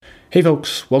Hey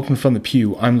folks, welcome From the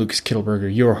Pew. I'm Lucas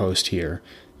Kittelberger, your host here.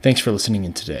 Thanks for listening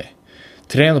in today.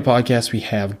 Today on the podcast we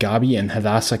have Gabi and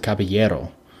Hadassah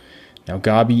Caballero. Now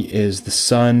Gabi is the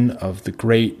son of the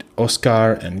great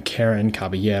Oscar and Karen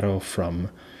Caballero from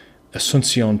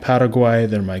Asuncion, Paraguay.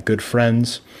 They're my good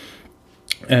friends.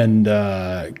 And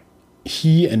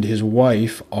he and his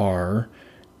wife are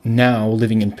now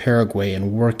living in Paraguay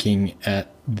and working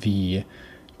at the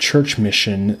church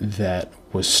mission that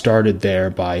was started there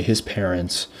by his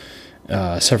parents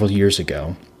several years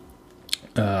ago.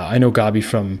 I know Gabi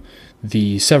from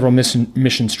the several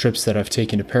mission trips that I've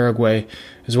taken to Paraguay,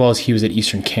 as well as he was at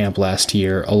Eastern Camp last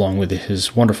year, along with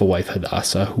his wonderful wife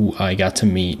Hadassah, who I got to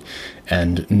meet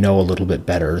and know a little bit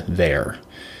better there.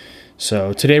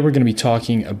 So today we're going to be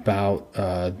talking about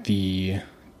the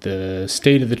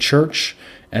state of the church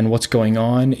and what's going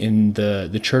on in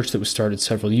the church that was started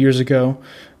several years ago.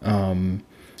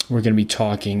 We're going to be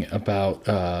talking about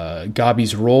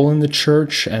Gabi's role in the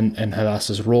church and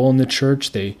Hadassah's role in the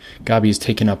church. Gabi has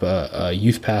taken up a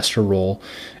youth pastor role,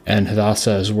 and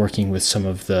Hadassah is working with some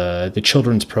of the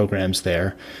children's programs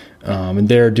there. And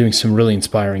they're doing some really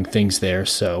inspiring things there,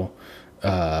 so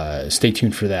stay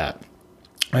tuned for that.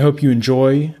 I hope you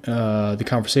enjoy the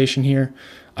conversation here.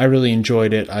 I really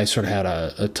enjoyed it. I sort of had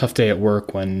a tough day at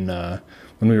work when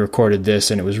we recorded this,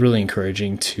 and it was really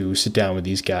encouraging to sit down with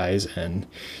these guys and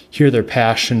hear their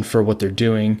passion for what they're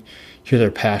doing, hear their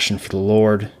passion for the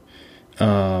Lord,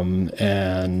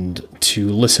 and to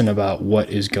listen about what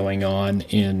is going on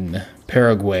in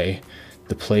Paraguay,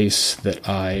 the place that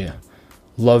I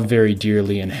love very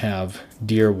dearly and have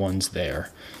dear ones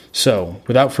there. So,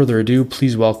 without further ado,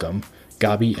 please welcome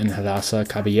Gabi and Hadassah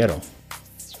Caballero.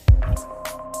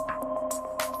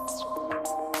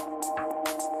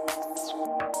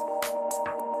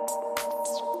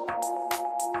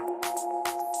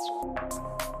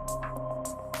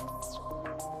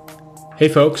 Hey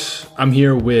folks, I'm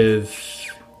here with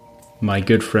my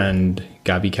good friend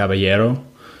Gabi Caballero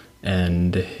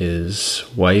and his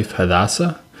wife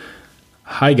Hadassah.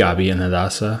 Hi Gabi and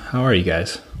Hadassah, how are you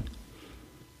guys?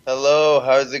 Hello,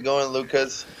 how's it going,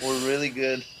 Lucas? We're really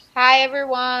good. Hi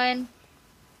everyone.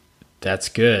 That's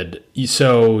good.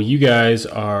 So you guys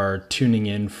are tuning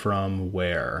in from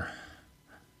where?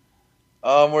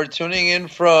 We're tuning in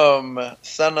from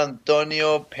San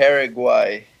Antonio,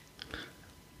 Paraguay.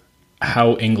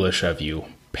 How English of you,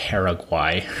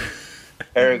 Paraguay.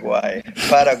 Paraguay.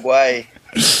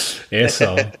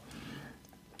 Eso.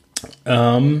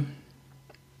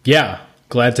 Yeah,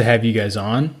 glad to have you guys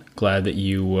on. Glad that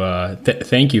you,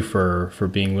 thank you for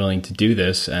being willing to do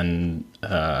this. And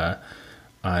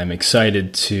I'm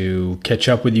excited to catch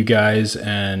up with you guys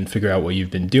and figure out what you've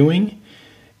been doing.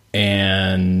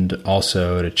 And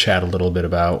also to chat a little bit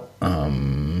about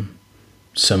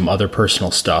some other personal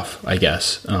stuff, I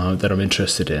guess, that I'm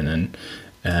interested in.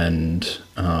 And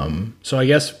so I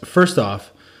guess, first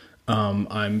off,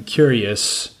 I'm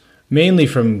curious, mainly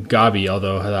from Gabi,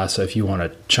 although Hadassah, if you want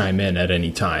to chime in at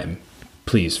any time,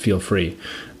 please feel free.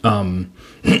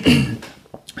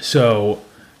 So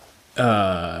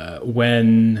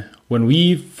when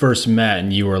we first met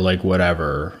and you were like,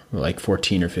 whatever, like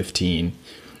 14 or 15,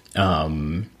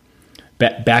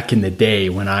 back in the day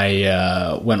when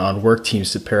I went on work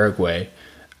teams to Paraguay,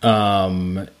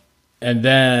 and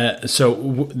then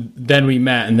we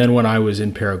met, and then when I was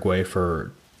in Paraguay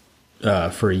for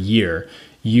a year,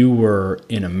 you were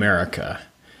in America,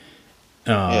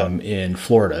 in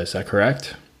Florida. Is that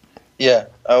correct? Yeah,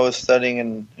 I was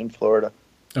studying in Florida.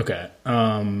 Okay.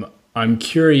 I'm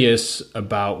curious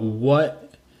about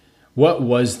what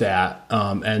was that,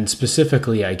 and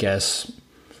specifically, I guess.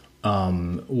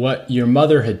 What your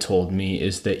mother had told me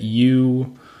is that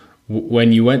you,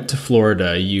 when you went to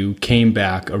Florida, you came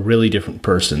back a really different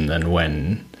person than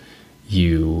when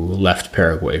you left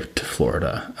Paraguay to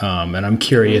Florida. And I'm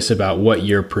curious about what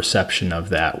your perception of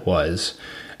that was,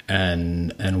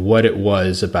 and what it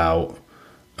was about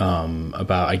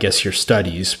I guess your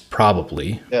studies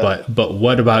probably, yeah. but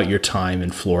what about your time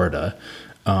in Florida?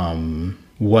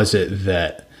 Was it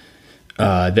that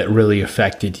really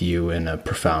affected you in a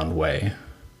profound way?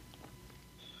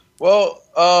 Well,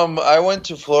 I went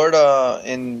to Florida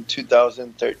in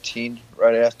 2013,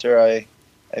 right after I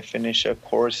finished a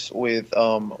course with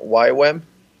YWAM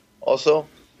also.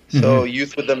 So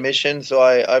Youth with a Mission. So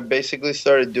I basically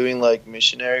started doing like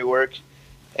missionary work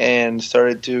and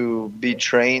started to be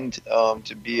trained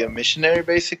to be a missionary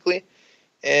basically.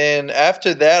 And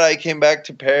after that, I came back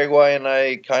to Paraguay and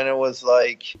I kind of was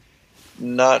like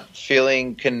not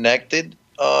feeling connected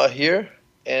here.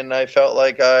 And I felt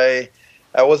like I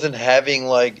wasn't having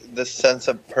like the sense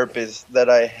of purpose that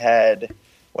I had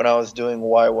when I was doing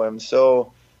YWAM.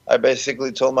 So I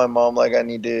basically told my mom like I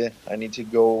need to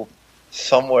go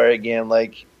somewhere again,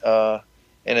 like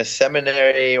in a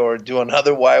seminary or do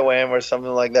another YWAM or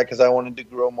something like that, because I wanted to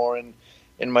grow more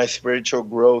in my spiritual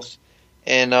growth.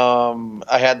 And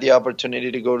I had the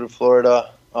opportunity to go to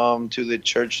Florida to the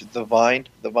church, the Vine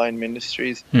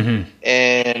Ministries, Mm-hmm.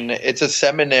 and it's a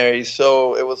seminary,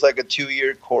 so it was like a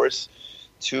 2-year course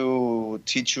to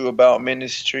teach you about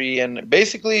ministry and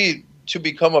basically to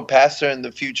become a pastor in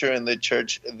the future in the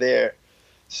church there.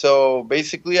 So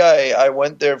basically, I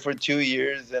went there for 2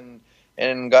 years,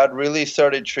 and God really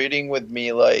started treating with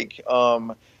me like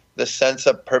the sense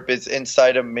of purpose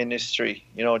inside of ministry,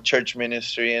 church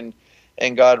ministry, and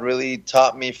God really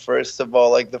taught me, first of all,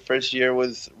 like the first year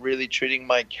was really treating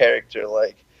my character,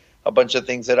 like a bunch of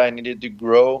things that I needed to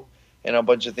grow and a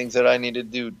bunch of things that I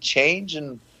needed to change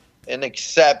and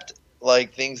accept,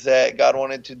 like things that God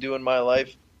wanted to do in my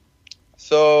life.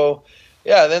 So,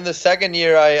 yeah, then the second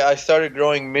year I started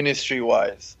growing ministry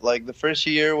wise. Like the first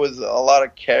year was a lot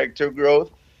of character growth.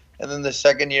 And then the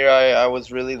second year I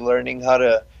was really learning how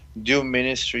to do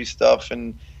ministry stuff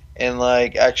and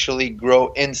like actually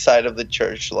grow inside of the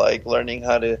church, like learning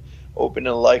how to open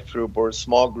a life group or a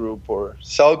small group or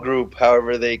cell group,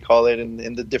 however they call it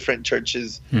in the different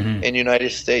churches Mm-hmm. in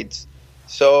United States.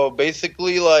 So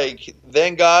basically, like,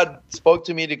 then God spoke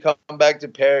to me to come back to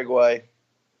Paraguay,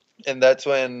 and that's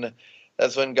when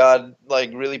God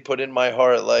like really put in my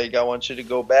heart, like, I want you to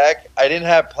go back. I didn't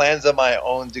have plans of my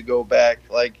own to go back.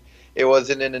 Like, it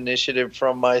wasn't an initiative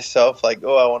from myself, like,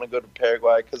 oh, I want to go to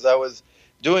Paraguay, because I was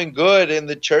doing good in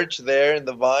the church there in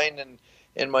the Vine and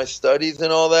in my studies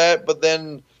and all that. But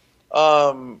then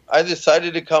I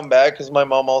decided to come back because my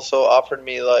mom also offered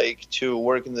me like to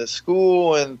work in the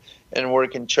school and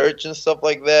work in church and stuff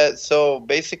like that. So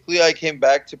basically I came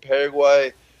back to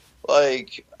Paraguay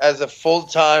like as a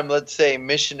full-time, let's say,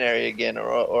 missionary again,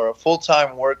 or a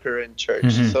full-time worker in church.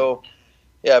 Mm-hmm. So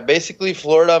yeah, basically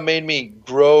Florida made me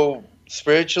grow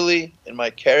spiritually in my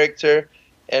character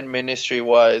and ministry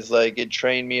wise. Like, it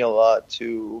trained me a lot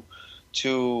to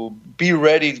be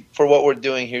ready for what we're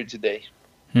doing here today.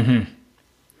 Mm-hmm.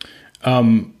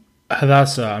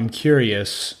 Hadassah, I'm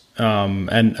curious,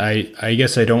 and I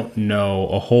guess I don't know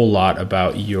a whole lot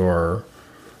about your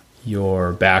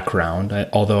background,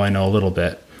 although I know a little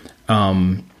bit.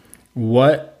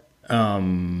 What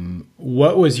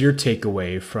was your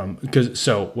takeaway from?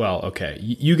 Okay,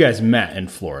 you guys met in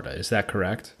Florida, is that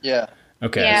correct? Yeah.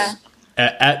 Okay. Yeah.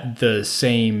 At the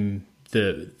same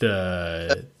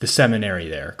the seminary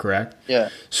there, correct? Yeah.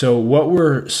 So what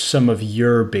were some of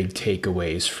your big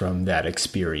takeaways from that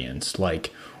experience?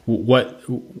 Like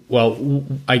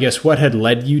I guess what had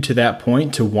led you to that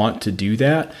point to want to do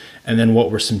that? And then what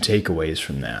were some takeaways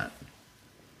from that?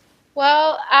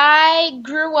 Well, I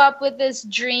grew up with this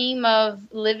dream of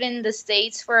living in the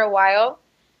States for a while.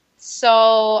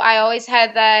 So I always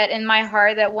had that in my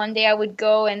heart that one day I would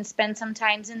go and spend some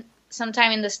time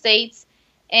in the States.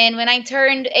 And when I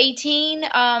turned 18,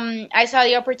 I saw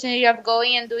the opportunity of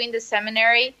going and doing the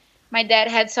seminary. My dad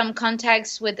had some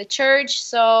contacts with the church,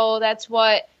 so that's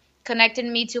what connected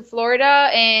me to Florida,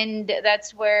 and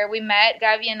that's where we met,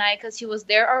 Gavi and I, because he was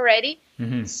there already.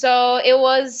 Mm-hmm. So it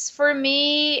was, for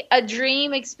me, a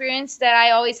dream experience that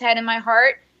I always had in my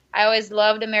heart. I always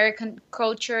loved American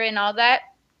culture and all that.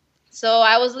 So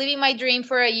I was living my dream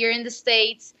for a year in the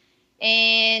States.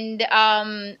 And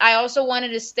I also wanted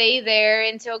to stay there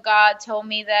until God told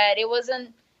me that it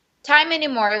wasn't time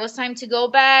anymore. It was time to go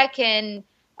back and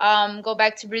go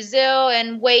back to Brazil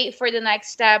and wait for the next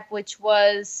step, which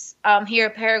was here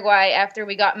in Paraguay after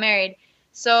we got married.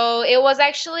 So it was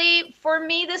actually, for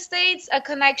me, the States, a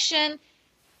connection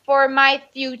for my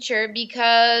future,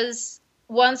 because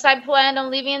once I planned on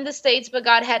living in the States, but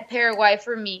God had Paraguay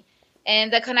for me.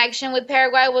 And the connection with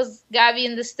Paraguay was Gavi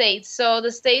in the States. So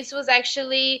the States was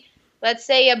actually, let's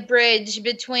say, a bridge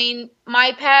between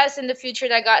my past and the future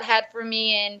that God had for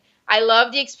me. And I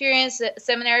loved the experience. The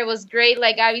seminary was great.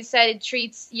 Like Gavi said, it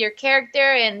treats your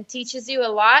character and teaches you a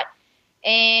lot.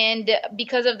 And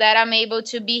because of that, I'm able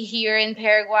to be here in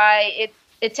Paraguay.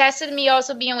 It tested me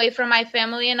also being away from my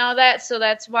family and all that. So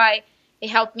that's why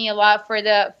it helped me a lot for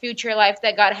the future life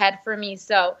that God had for me.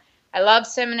 So I love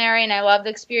seminary and I love the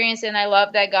experience, and I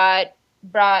love that God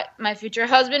brought my future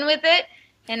husband with it.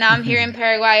 And now I'm here in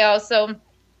Paraguay also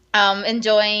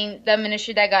enjoying the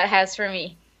ministry that God has for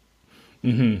me.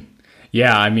 Mm-hmm.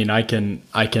 Yeah, I mean, I can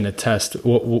attest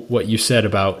what you said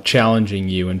about challenging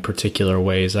you in particular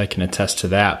ways. I can attest to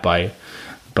that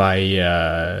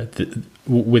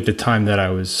with the time that I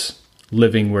was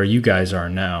living where you guys are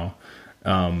now.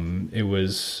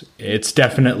 It's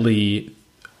definitely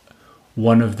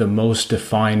one of the most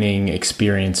defining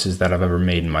experiences that I've ever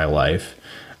made in my life.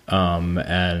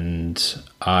 And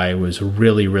I was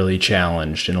really, really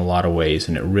challenged in a lot of ways,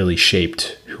 and it really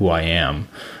shaped who I am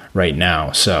right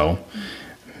now. So,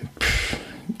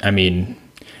 I mean,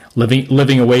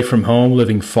 living away from home,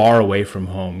 living far away from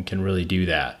home can really do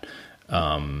that.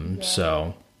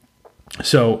 So,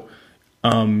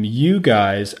 you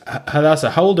guys,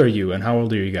 Hadassah, how old are you, and how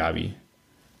old are you, Gabi?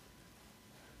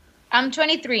 I'm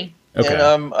 23. Okay.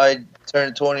 And I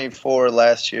turned 24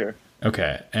 last year.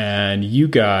 Okay. And you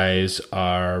guys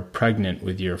are pregnant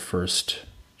with your first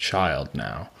child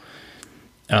now.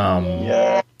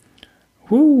 Yeah.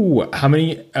 Whoo, how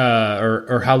many,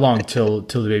 or how long till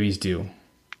the baby's due?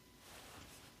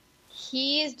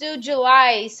 He is due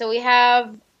July, so we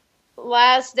have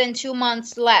less than 2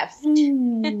 months left.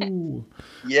 Ooh.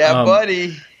 Yeah,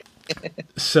 buddy.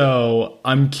 So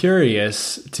I'm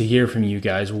curious to hear from you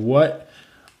guys. What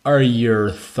are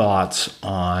your thoughts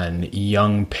on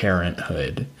young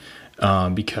parenthood?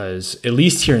 Because at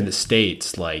least here in the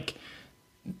States, like,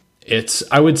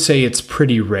 I would say it's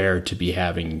pretty rare to be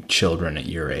having children at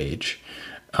your age.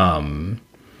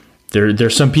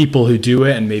 There's some people who do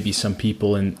it, and maybe some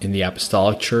people in the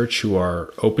Apostolic Church who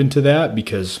are open to that,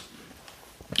 because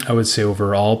I would say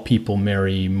overall people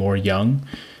marry more young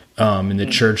in the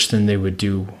church than they would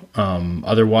do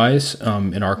otherwise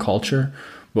in our culture.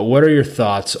 But what are your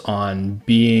thoughts on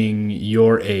being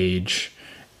your age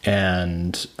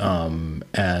and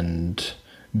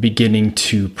beginning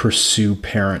to pursue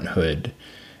parenthood?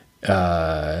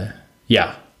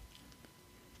 Yeah.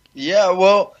 Yeah,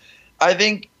 well, I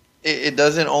think it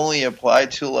doesn't only apply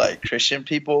to like Christian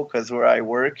people, because where I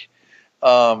work,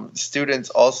 students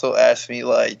also ask me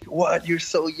like, "What? You're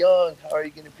so young. How are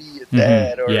you going to be a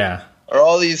dad?" Or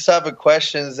all these type of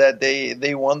questions that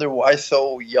they wonder why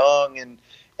so young and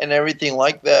everything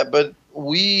like that. But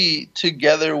we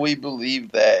together, we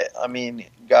believe that, I mean,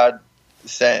 God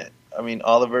sent, I mean,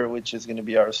 Oliver, which is going to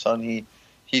be our son,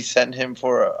 he sent him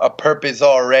for a purpose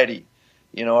already.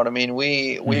 You know what I mean?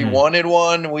 We wanted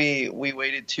one. We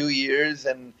waited 2 years,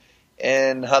 and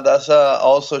Hadassah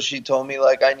also, she told me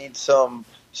like, I need some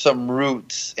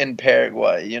roots in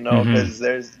Paraguay, you know, because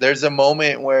there's a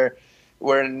moment where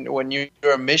when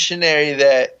you're a missionary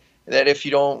that if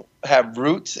you don't have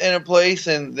roots in a place,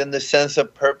 and then the sense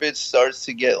of purpose starts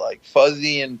to get like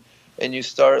fuzzy, and you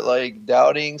start like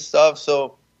doubting stuff.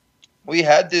 So we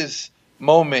had this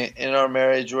moment in our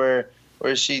marriage where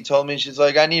she told me, she's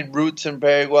like, I need roots in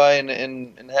Paraguay,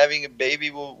 and having a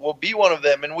baby will be one of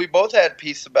them. And we both had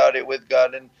peace about it with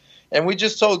God, and we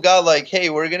just told God like, hey,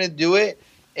 we're gonna do it,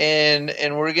 and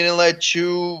we're gonna let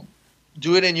you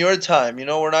do it in your time. You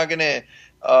know, we're not gonna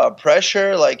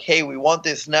pressure like, hey, we want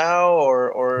this now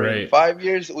or right. In 5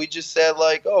 years. We just said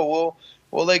like, oh,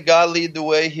 we'll let God lead the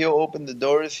way. He'll open the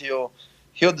doors. He'll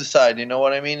decide. You know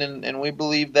what I mean? And we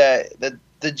believe that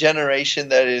the generation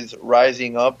that is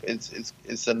rising up is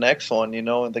the next one. You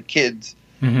know, the kids,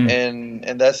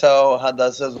 and that's how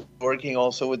Hadassah is working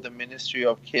also with the ministry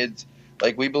of kids.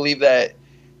 Like, we believe that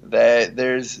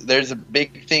there's a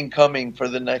big thing coming for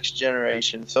the next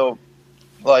generation. So,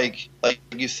 like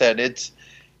you said, it's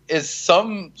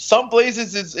some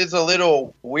places it's a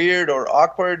little weird or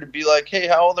awkward to be like, hey,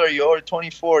 how old are you? Or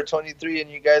 24, 23, and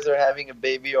you guys are having a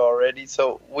baby already.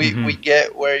 So we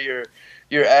get where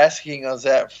you're asking us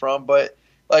that from, but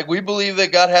like, we believe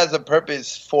that God has a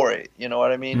purpose for it. You know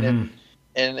what I mean?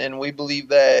 And we believe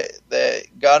that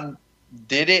God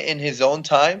did it in His own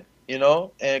time. You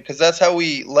know, and because that's how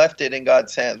we left it in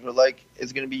God's hands. We're like,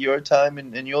 it's going to be your time,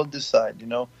 and you'll decide, you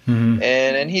know.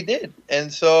 And He did.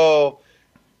 And so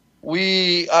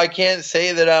I can't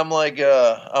say that I'm like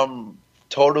I'm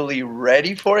totally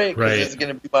ready for it, because it's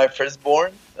going to be my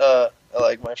firstborn,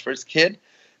 like my first kid.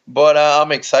 But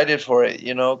I'm excited for it,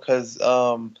 you know, because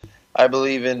I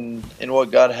believe in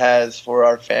what God has for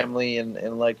our family,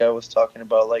 and like I was talking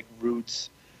about, like roots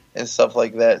and stuff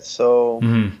like that. So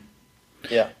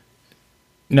yeah.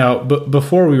 Now,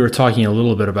 before we were talking a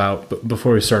little bit about,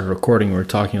 before we started recording, we were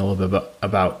talking a little bit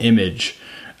about image,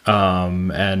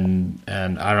 and I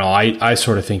don't know. I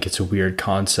sort of think it's a weird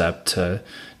concept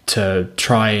to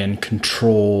try and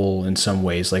control in some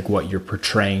ways, like what you're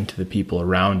portraying to the people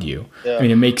around you. Yeah. I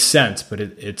mean, it makes sense, but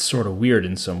it's sort of weird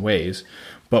in some ways.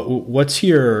 But what's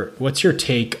your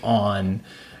take on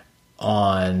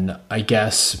I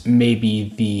guess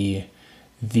maybe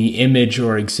the image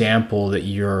or example that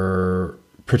you're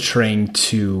portraying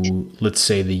to, let's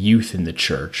say, the youth in the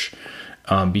church,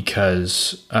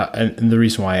 because and the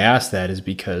reason why I ask that is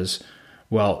because,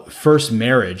 well, first,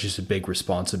 marriage is a big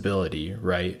responsibility,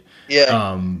 right?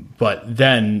 Yeah. But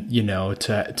then,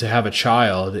 to have a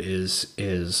child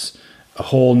is a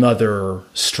whole nother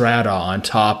strata on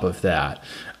top of that,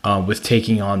 with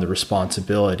taking on the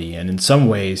responsibility. And in some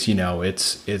ways,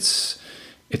 it's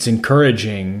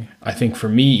encouraging, I think, for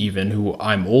me, even who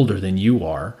I'm older than you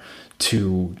are,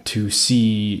 to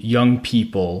see young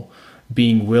people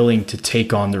being willing to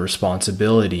take on the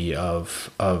responsibility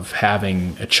of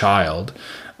having a child,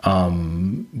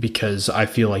 because I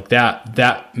feel like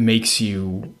that makes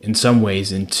you in some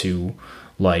ways into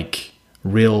like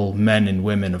real men and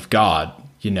women of God,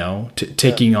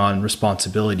 taking on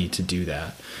responsibility to do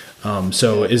that.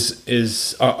 So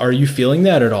are you feeling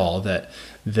that at all, that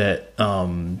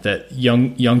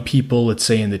young people, let's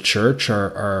say in the church,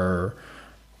 are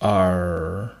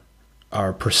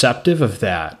perceptive of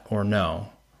that, or no?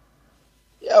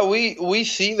 Yeah, we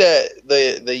see that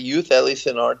the youth, at least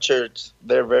in our church,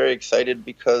 they're very excited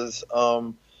because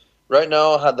right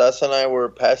now Hadassah and I were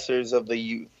pastors of the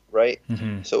youth, right?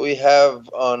 Mm-hmm. So we have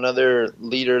another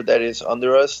leader that is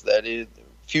under us, that is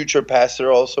future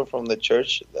pastor also from the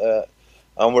church.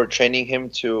 We're training him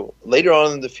to later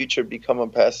on in the future become a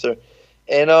pastor,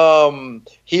 and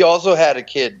he also had a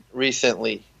kid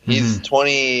recently. He's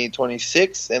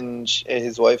 26, and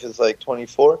his wife is like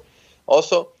 24,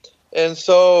 also. And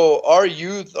so our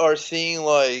youth are seeing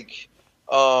like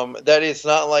that it's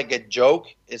not like a joke.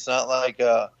 It's not like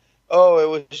it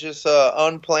was just a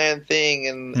unplanned thing,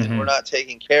 and we're not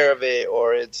taking care of it,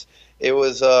 or it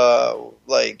was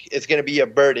like it's gonna be a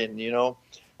burden,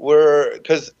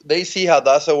 because they see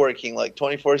Hadassah working like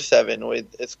 24/7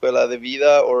 with Escuela de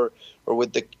Vida or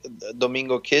with the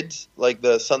Domingo kids, like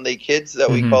the Sunday kids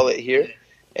that we call it here.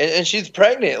 And she's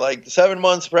pregnant, like 7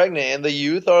 months pregnant, and the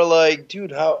youth are like,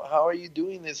 dude, how are you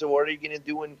doing this, or what are you going to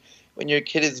do when your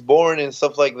kid is born and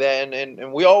stuff like that?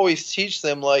 And we always teach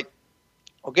them, like,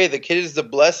 okay, the kid is the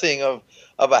blessing of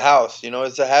a house,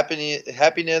 it's the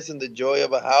happiness and the joy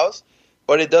of a house,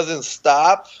 but it doesn't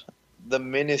stop the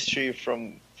ministry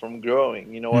from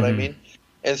growing, you know what I mean?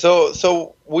 And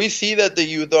so we see that the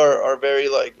youth are very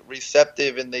like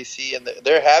receptive, and they see, and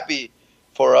they're happy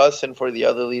for us and for the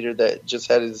other leader that just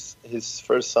had his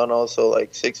first son also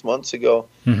like 6 months ago.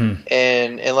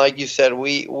 And like you said,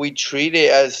 we treat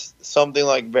it as something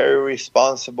like very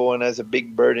responsible and as a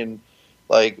big burden,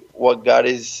 like what God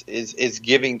is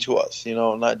giving to us,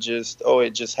 not just,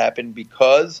 it just happened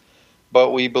because,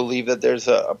 but we believe that there's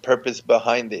a purpose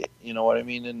behind it, you know what I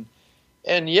mean?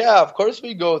 And yeah, of course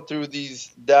we go through these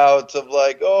doubts of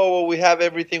like, we have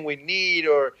everything we need,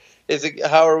 or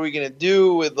how are we going to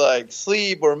do with like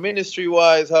sleep or ministry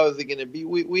wise? How is it going to be?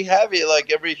 We have it,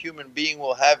 like every human being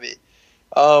will have it.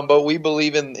 But we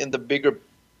believe in the bigger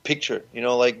picture,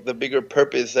 like the bigger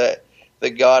purpose that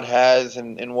God has,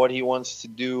 and what he wants to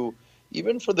do,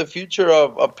 even for the future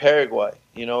of Paraguay,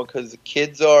 because the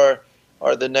kids are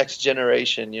the next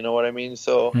generation, you know what I mean?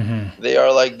 So they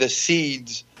are like the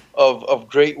seeds of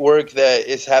great work that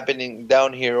is happening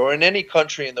down here or in any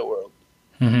country in the world.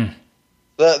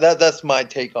 That's my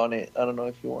take on it. I don't know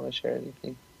if you want to share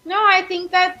anything. No, I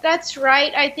think that's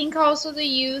right. I think also the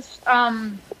youth,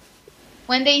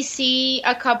 when they see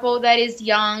a couple that is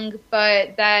young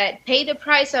but that pay the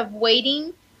price of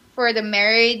waiting for the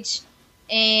marriage,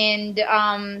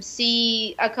 and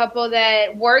see a couple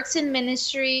that works in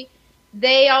ministry,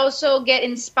 they also get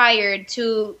inspired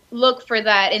to look for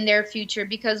that in their future,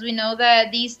 because we know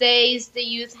that these days the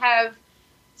youth have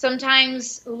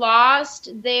sometimes lost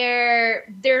their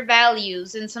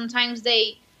values, and sometimes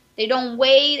they don't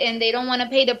wait, and they don't want to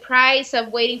pay the price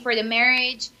of waiting for the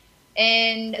marriage,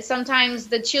 and sometimes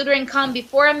the children come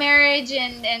before a marriage,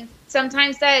 and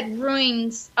sometimes that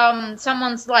ruins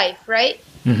someone's life, right?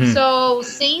 So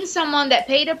seeing someone that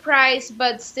paid a price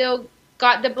but still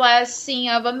got the blessing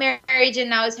of a marriage and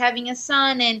now is having a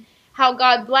son, and how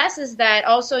God blesses that,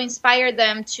 also inspired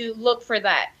them to look for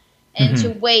that, and to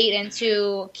wait, and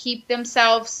to keep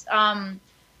themselves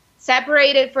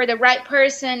separated for the right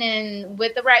person, and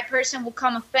with the right person will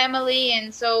come a family.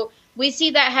 And so we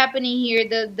see that happening here.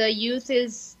 The youth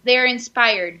they're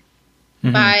inspired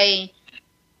by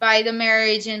the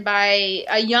marriage, and by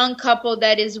a young couple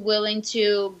that is willing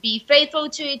to be faithful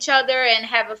to each other and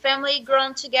have a family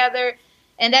grown together.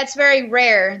 And that's very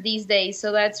rare these days.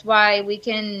 So that's why we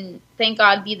can, thank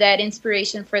God, be that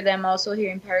inspiration for them also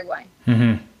here in Paraguay.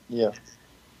 Yeah.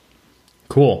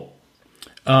 Cool.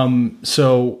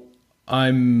 So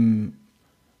I'm,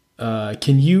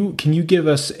 can you give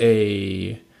us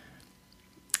a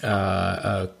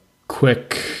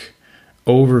quick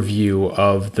overview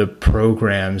of the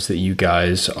programs that you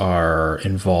guys are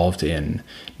involved in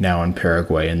now in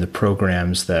Paraguay, and the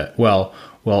programs that, well,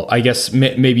 I guess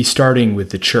maybe starting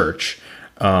with the church,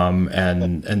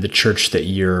 and the church that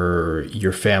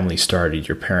your family started,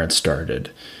 your parents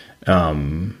started.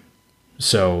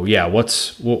 So yeah,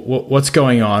 what's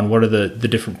going on? What are the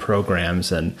different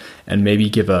programs, and maybe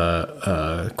give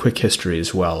a quick history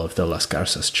as well of the Las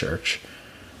Garzas Church.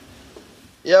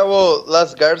 Yeah, well,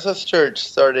 Las Garzas Church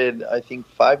started, I think,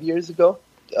 5 years ago.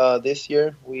 This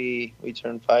year we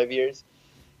turned 5 years,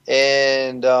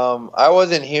 and I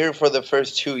wasn't here for the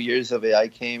first 2 years of it. I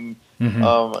came in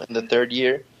the third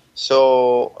year.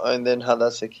 So, and then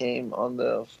Hadassah came on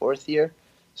the fourth year.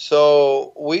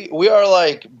 So we are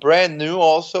like brand new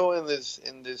also in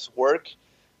this work.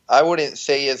 I wouldn't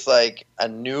say it's like a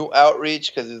new outreach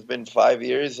because it's been 5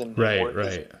 years and work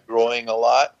is growing a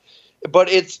lot. But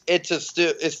it's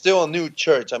still a new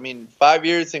church. I mean, 5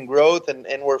 years in growth,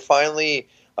 and we're finally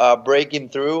breaking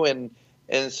through, and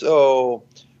so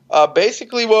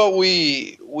basically what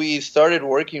we started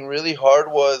working really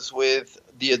hard was with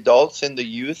the adults and the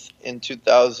youth in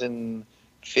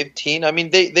 2015. I mean,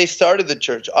 they started the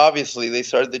church. Obviously, they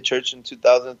started the church in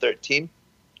 2013,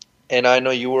 and I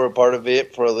know you were a part of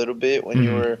it for a little bit when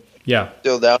you were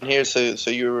still down here.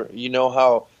 So you know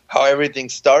how everything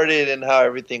started and how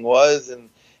everything was,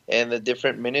 and the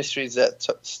different ministries that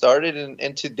started.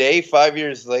 And today, 5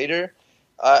 years later,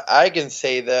 I can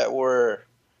say that we're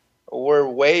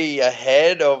way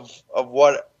ahead of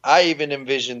what I even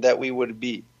envisioned that we would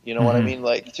be. You know what I mean?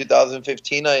 Like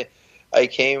 2015, I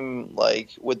came like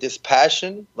with this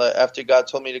passion, like after God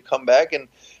told me to come back,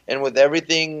 and with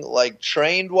everything like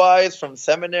trained wise from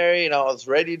seminary, and I was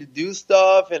ready to do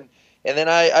stuff, and then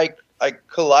I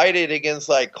collided against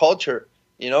like culture,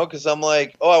 you know, because I'm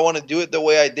like, oh, I want to do it the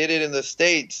way I did it in the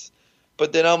States,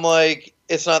 but then I'm like,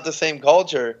 it's not the same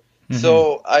culture,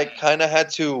 so I kind of had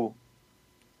to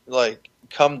like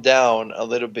come down a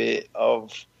little bit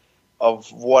of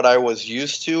what I was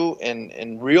used to,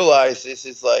 and realize this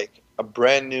is like a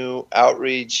brand new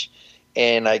outreach,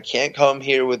 and I can't come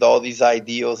here with all these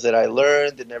ideals that I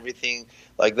learned and everything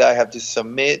like that. I have to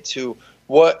submit to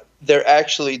what they're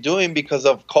actually doing because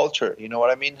of culture. You know what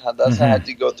I mean? Hadassah had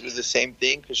to go through the same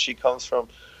thing because she comes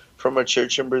from a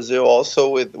church in Brazil also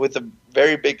with a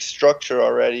very big structure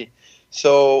already.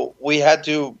 So we had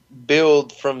to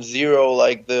build from zero,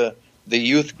 like the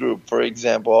youth group, for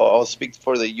example. I'll speak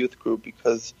for the youth group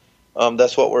because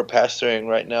that's what we're pastoring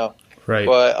right now. Right.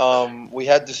 But we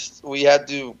had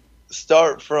to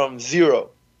start from zero,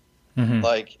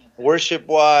 like worship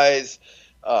wise,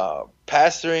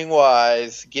 pastoring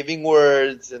wise, giving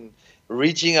words and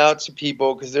reaching out to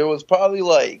people, because there was probably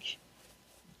like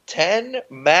 10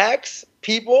 max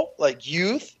people, like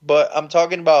youth, but I'm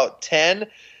talking about 10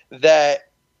 that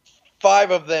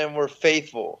 5 of them were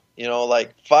faithful. You know,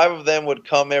 like 5 of them would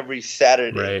come every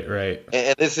Saturday. Right.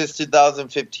 And this is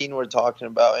 2015 we're talking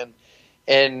about.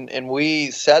 And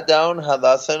we sat down,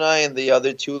 Hadassah and I, and the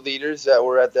other 2 leaders that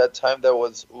were at that time, that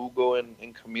was Hugo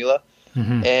and Camila.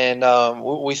 And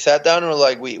we sat down and we're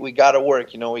like, we got to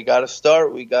work. You know, we got to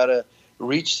start. We got to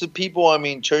reach the people. I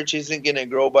mean, church isn't going to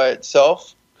grow by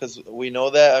itself, because we know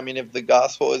that. I mean, if the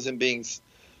gospel isn't being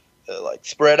like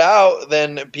spread out,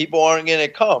 then people aren't going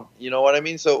to come. You know what I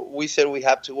mean? So we said we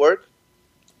have to work,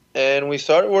 and we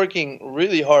started working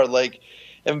really hard, like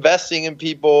investing in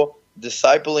people,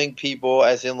 discipling people,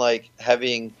 as in like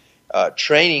having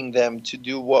training them to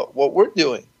do what we're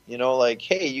doing. You know, like,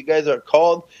 hey, you guys are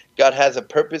called. God has a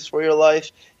purpose for your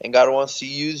life, and God wants to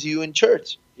use you in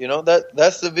church. You know,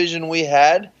 that's the vision we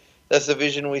had. That's the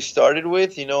vision we started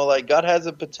with. You know, like God has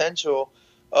a potential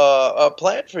a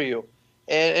plan for you.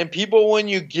 And people, when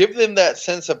you give them that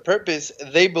sense of purpose,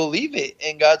 they believe it,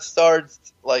 and God starts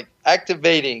like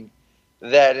activating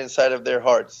that inside of their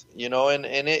hearts, you know. And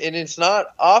it's not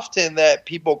often that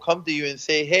people come to you and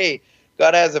say, "Hey,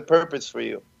 God has a purpose for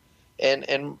you."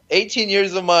 And 18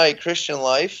 years of my Christian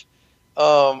life,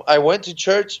 I went to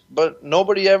church, but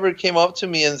nobody ever came up to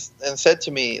me and said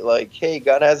to me like, "Hey,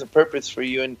 God has a purpose for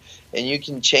you, and you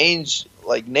can change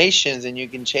like nations, and you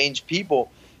can change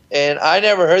people." And I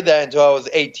never heard that until I was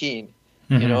 18,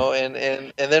 you know, and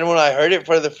then when I heard it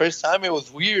for the first time, it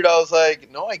was weird. I was like,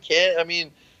 no, I can't. I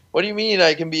mean, what do you mean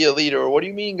I can be a leader? Or what do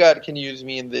you mean God can use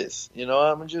me in this? You know,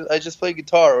 I just play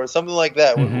guitar or something like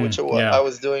that, which I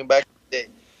was doing back in the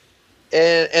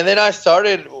day. And then I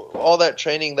started all that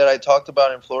training that I talked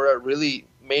about in Florida. Really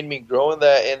made me grow in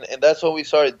that. And that's what we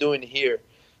started doing here.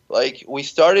 Like, we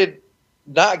started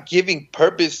not giving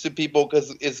purpose to people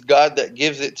because it's God that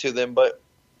gives it to them, but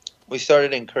we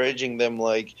started encouraging them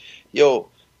like, yo,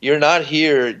 you're not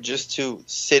here just to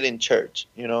sit in church.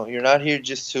 You're not here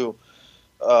just to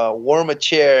warm a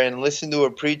chair and listen to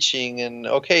a preaching and,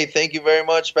 okay, thank you very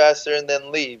much, pastor, and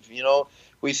then leave.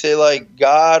 We say, like,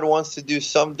 God wants to do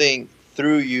something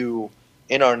through you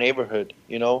in our neighborhood,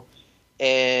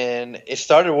 and it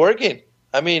started working.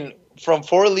 I mean, from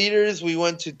 4 leaders, we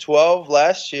went to 12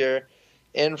 last year,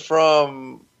 and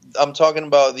I'm talking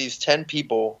about these 10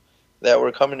 people that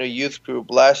were coming to youth group.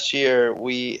 Last year,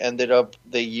 we ended up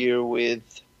the year with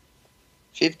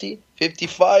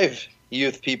 55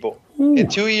 youth people. Ooh. In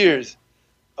 2 years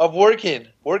of working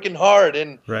hard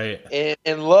and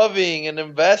loving and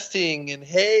investing, and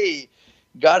hey,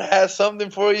 God has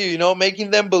something for you,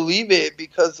 making them believe it,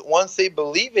 because once they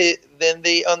believe it, then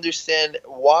they understand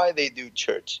why they do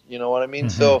church. You know what I mean?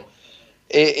 Mm-hmm. So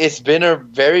it's been a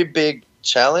very big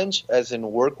challenge, as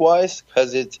in work-wise,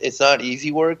 because it's not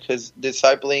easy work, because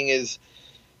discipling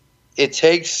it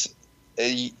takes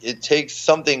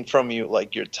something from you,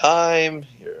 like your time,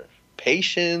 your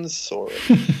patience, or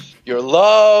your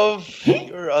love,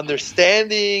 your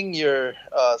understanding, your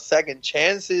second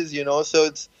chances, so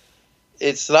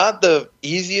it's not the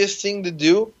easiest thing to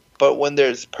do, but when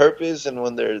there's purpose and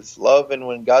when there's love and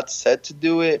when God said to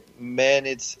do it, man,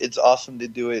 it's awesome to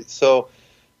do it. So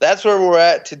that's where we're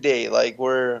at today. Like,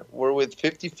 we're with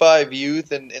 55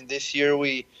 youth, and this year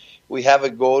we have a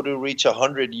goal to reach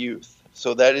 100 youth.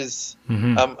 So that is,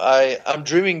 I'm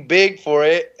dreaming big for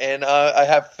it, and I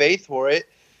have faith for it.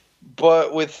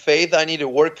 But with faith, I need to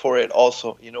work for it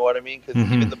also. You know what I mean? Because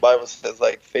even the Bible says,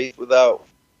 like, faith without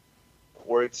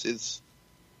works is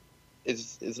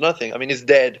nothing. I mean, it's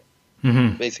dead.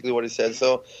 Basically, what it says.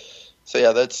 So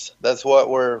yeah, that's what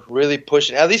we're really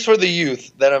pushing. At least for the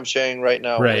youth that I'm sharing right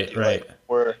now. Right. Like,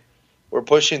 we're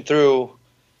pushing through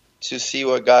to see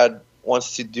what God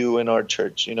wants to do in our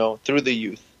church. Through the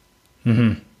youth.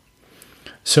 Mm-hmm.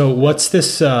 So what's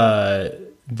this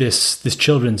this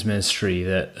children's ministry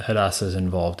that Hadassah is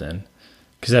involved in?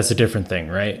 Because that's a different thing,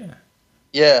 right?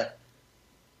 Yeah.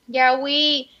 Yeah,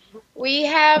 we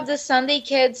have the Sunday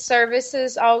Kids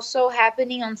services also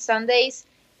happening on Sundays,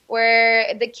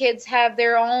 where the kids have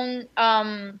their own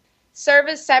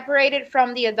service separated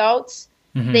from the adults.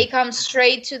 Mm-hmm. They come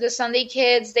straight to the Sunday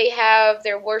Kids. They have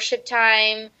their worship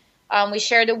time. We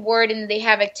share the word, and they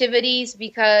have activities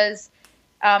because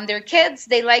they're kids.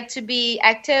 They like to be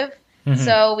active. Mm-hmm.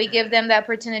 So we give them the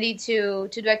opportunity to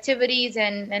do activities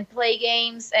and play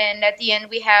games. And at the end,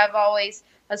 we have always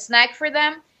a snack for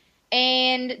them.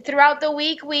 And throughout the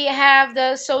week, we have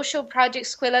the social project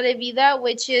Escuela de Vida,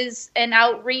 which is an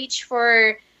outreach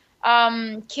for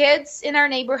kids in our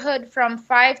neighborhood from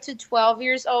 5 to 12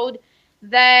 years old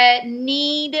that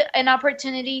need an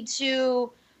opportunity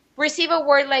to receive a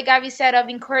word, like Gabi said, of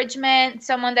encouragement,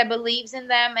 someone that believes in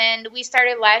them. And we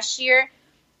started last year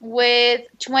with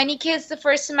 20 kids the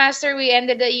first semester. We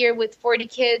ended the year with 40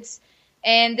 kids.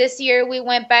 And this year we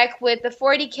went back with the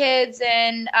 40 kids,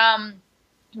 and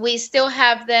we still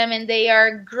have them, and they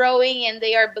are growing, and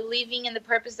they are believing in the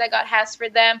purpose that God has for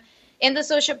them. In the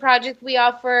social project, we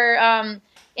offer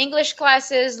English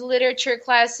classes, literature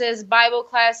classes, Bible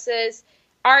classes,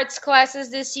 arts classes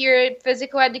this year,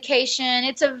 physical education.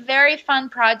 It's a very fun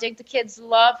project. The kids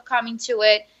love coming to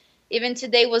it. Even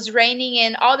today was raining,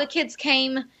 and all the kids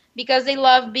came because they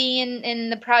love being in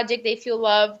the project. They feel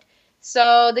loved.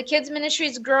 So the kids ministry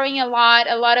is growing a lot.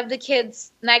 A lot of the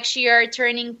kids next year are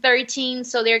turning 13,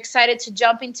 so they're excited to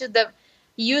jump into the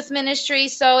youth ministry.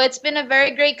 So it's been a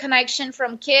very great connection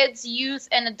from kids, youth,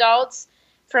 and adults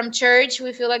from church.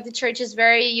 We feel like the church is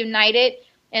very united,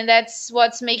 and that's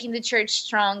what's making the church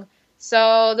strong.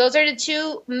 So those are the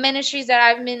two ministries that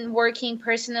I've been working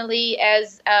personally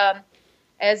as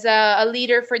a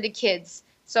leader for the kids.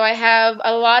 So I have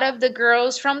a lot of the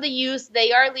girls from the youth.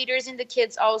 They are leaders in the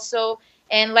kids also.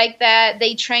 And like that,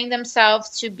 they train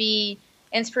themselves to be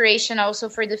inspiration also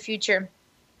for the future.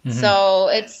 Mm-hmm. So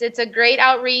it's a great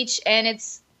outreach, and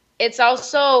it's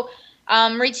also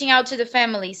reaching out to the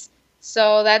families.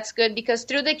 So that's good, because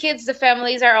through the kids, the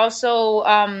families are also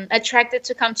attracted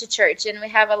to come to church. And we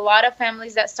have a lot of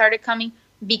families that started coming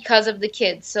because of the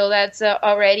kids. So that's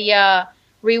already a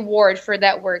reward for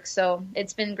that work. So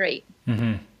it's been great.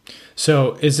 Mm-hmm.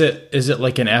 So is it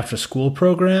like an after school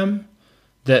program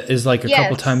that is like a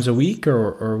couple times a week,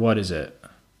 or what is it?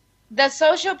 The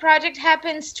social project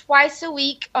happens twice a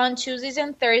week on Tuesdays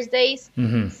and Thursdays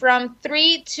from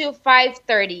 3 to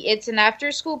 5:30. It's an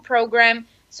after school program.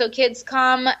 So kids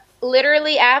come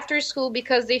literally after school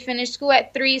because they finish school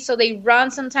at 3. So they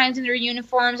run sometimes in their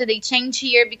uniforms, and they change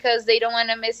here because they don't want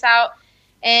to miss out.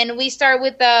 And we start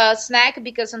with a snack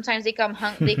because sometimes they come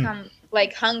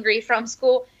like hungry from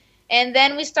school. And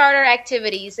then we start our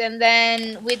activities, and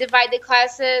then we divide the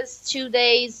classes 2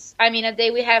 days. I mean, a day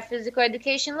we have physical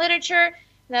education literature,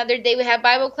 another day we have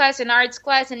Bible class, an arts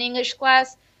class, an English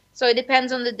class. So it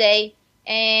depends on the day.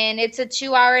 And it's a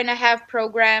 2 hour and a half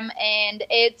program, and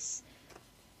it's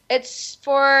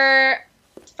for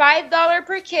 $5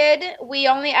 per kid. We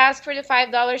only ask for the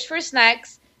 $5 for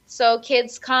snacks. So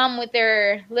kids come with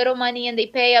their little money and they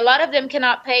pay. A lot of them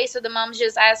cannot pay, so the moms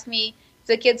just ask me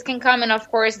so kids can come, and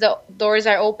of course the doors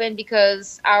are open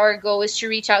because our goal is to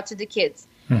reach out to the kids.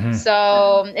 Mm-hmm.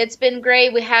 So it's been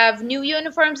great. We have new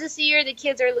uniforms this year. The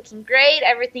kids are looking great.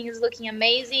 Everything is looking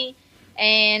amazing,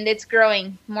 and it's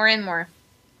growing more and more.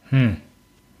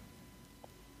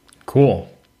 Cool.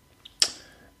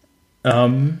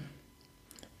 Gabi,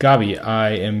 I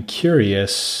am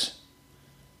curious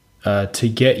to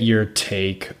get your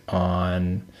take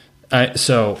on.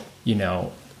 So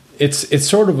it's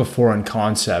sort of a foreign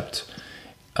concept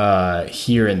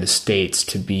here in the States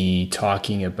to be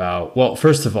talking about. Well,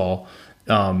 first of all,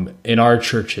 in our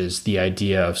churches, the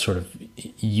idea of sort of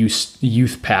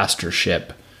youth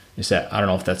pastorship is that, I don't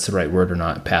know if that's the right word or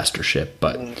not, pastorship,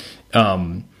 but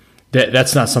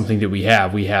that's not something that we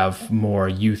have. We have more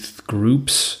youth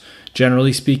groups,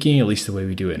 generally speaking, at least the way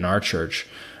we do it in our church.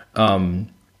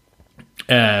 And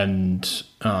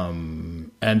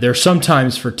they're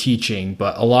sometimes for teaching,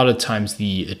 but a lot of times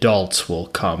the adults will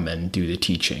come and do the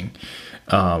teaching,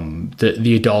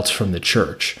 the adults from the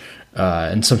church.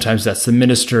 And sometimes that's the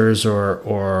ministers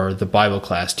or the Bible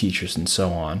class teachers and so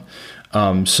on.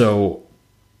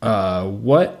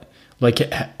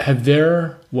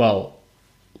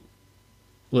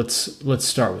 Let's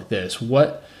start with this.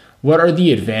 What are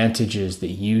the advantages that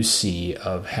you see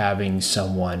of having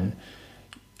someone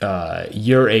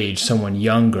your age, someone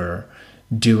younger,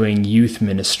 doing youth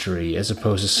ministry as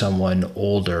opposed to someone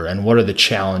older, and what are the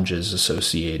challenges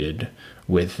associated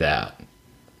with that?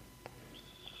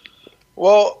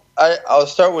 Well, I'll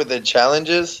start with the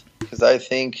challenges, because I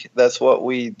think that's what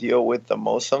we deal with the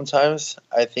most sometimes.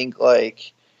 I think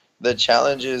like the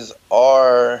challenges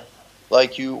are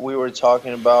like we were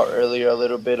talking about earlier a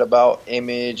little bit about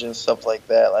image and stuff like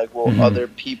that. Like, will other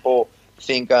people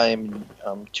think I'm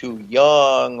too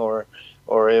young, or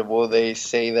will they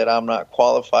say that I'm not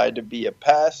qualified to be a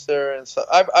pastor? And so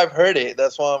I've heard it.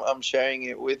 That's why I'm sharing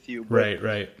it with you. But,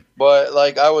 right. But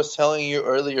like I was telling you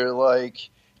earlier, like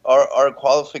our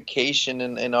qualification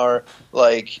and our,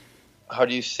 like, how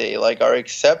do you say, like our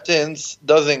acceptance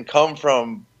doesn't come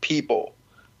from people.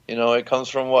 It comes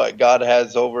from what God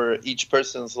has over each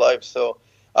person's life. So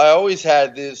I always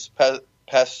had this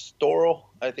pastoral,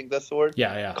 I think that's the word.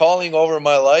 Yeah. Calling over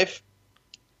my life.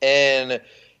 And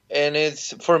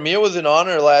it's, for me, it was an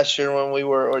honor last year when we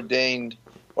were ordained,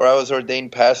 or I was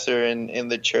ordained pastor in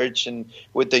the church and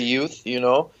with the youth,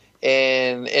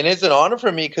 and it's an honor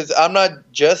for me because I'm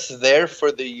not just there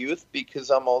for the youth, because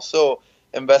I'm also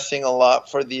investing a lot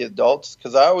for the adults,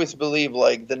 because I always believe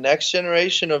like the next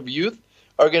generation of youth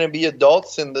are going to be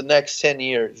adults in the next 10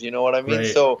 years. You know what I mean? Right.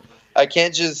 So I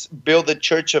can't just build a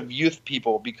church of youth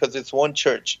people, because it's one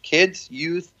church, kids,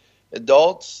 youth,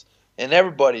 adults, and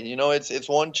everybody, it's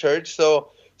one church.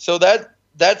 So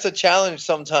that's a challenge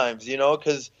sometimes,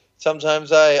 because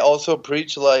sometimes I also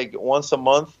preach like once a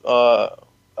month.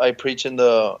 I preach in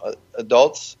the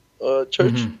adults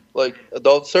church, like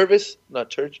adult service, not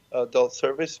church, adult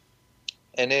service.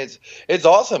 And it's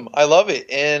awesome. I love it.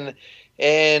 And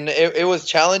it was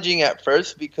challenging at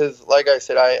first because, like I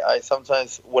said, I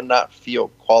sometimes would not feel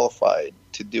qualified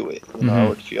to do it. I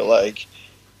would feel like,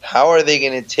 how are they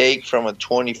going to take from a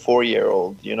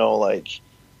 24-year-old,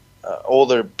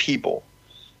 older people,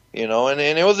 and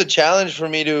it was a challenge for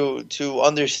me to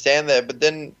understand that. But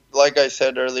then, like I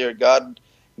said earlier, God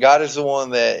is the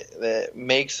one that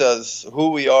makes us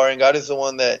who we are, and God is the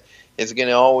one that is going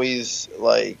to always,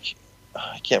 like,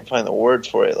 I can't find the word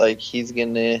for it. Like, he's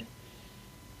going to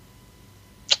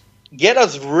get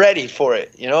us ready for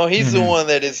it. He's the one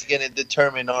that is going to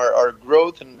determine our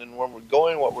growth and where we're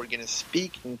going, what we're going to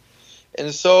speak.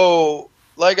 And so,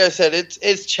 like I said,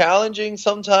 it's challenging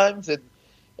sometimes.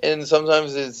 And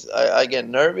sometimes I get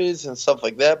nervous and stuff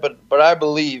like that. But I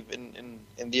believe in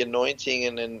the anointing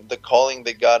and in the calling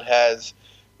that God has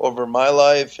over my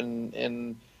life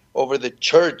and over the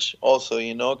church also,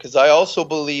 because I also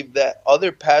believe that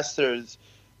other pastors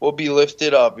will be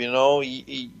lifted up,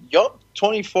 young,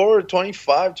 24,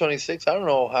 25, 26. I don't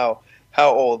know how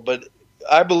old, but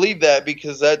I believe that,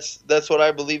 because that's what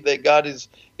I believe, that God is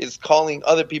calling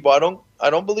other people. I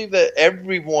don't believe that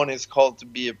everyone is called to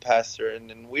be a pastor,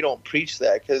 and we don't preach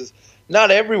that, because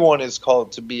not everyone is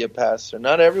called to be a pastor.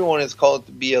 Not everyone is called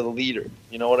to be a leader.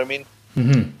 You know what I mean?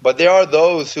 Mm-hmm. But there are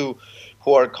those who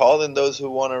are called and those who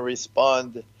want to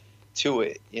respond to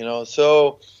it, you know.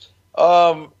 So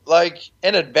like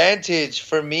an advantage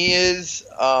for me is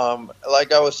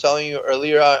like I was telling you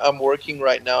earlier, I'm working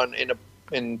right now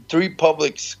in 3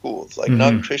 public schools, like Mm-hmm.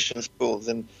 non-Christian schools,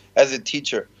 and as a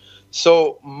teacher.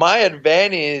 So my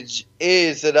advantage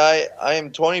is that I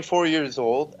am 24 years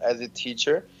old as a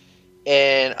teacher,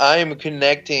 and I am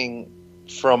connecting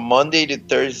from Monday to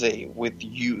Thursday with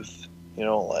youth, you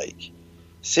know, like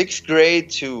 6th grade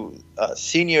to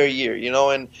senior year, you know,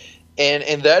 and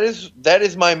that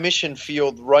is my mission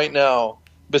field right now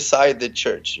beside the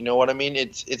church. You know what I mean?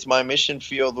 It's my mission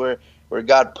field where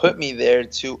God put me there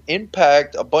to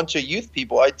impact a bunch of youth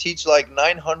people. I teach like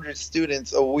 900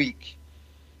 students a week,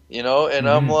 you know, and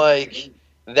I'm Mm-hmm. like,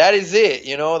 that is it,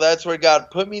 you know, that's where God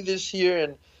put me this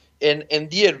year. And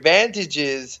the advantage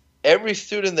is every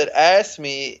student that asks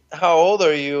me, how old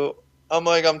are you? I'm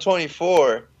like, I'm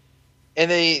 24.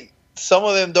 And some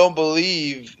of them don't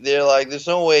believe. They're like, there's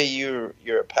no way you're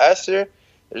a pastor.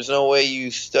 There's no way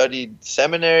you studied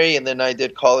seminary. And then I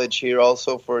did college here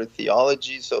also for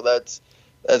theology. So that's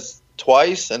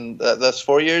twice, and that's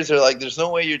 4 years. They're like, there's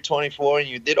no way you're 24 and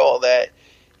you did all that.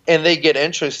 And they get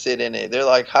interested in it. They're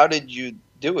like, how did you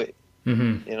do it?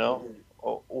 Mm-hmm. You know,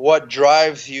 what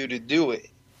drives you to do it?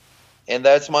 And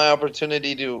that's my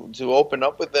opportunity to open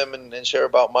up with them and share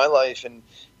about my life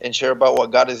and share about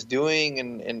what God is doing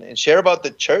and share about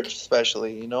the church,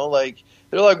 especially, you know, like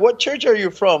they're like, what church are you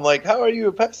from? Like, how are you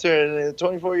a pastor and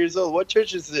 24 years old? What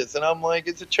church is this? And I'm like,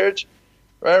 it's a church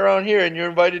right around here and you're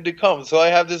invited to come. So I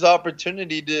have this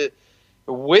opportunity to,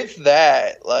 with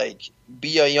that, like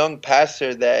be a young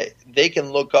pastor that they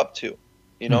can look up to,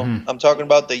 you know. Mm-hmm. I'm talking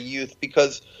about the youth,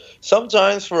 because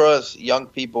sometimes for us young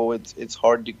people, it's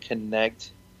hard to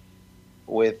connect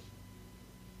with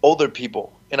older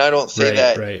people. And I don't say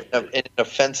that in an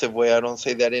offensive way. I don't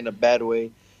say that in a bad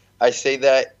way. I say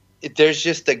that there's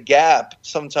just a gap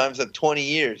sometimes of 20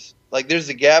 years. Like there's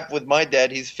a gap with my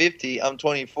dad. He's 50. I'm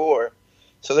 24.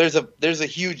 So there's a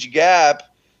huge gap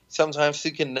sometimes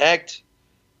to connect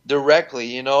directly,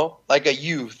 you know, like a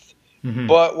youth. Mm-hmm.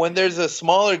 But when there's a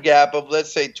smaller gap of,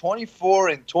 let's say, 24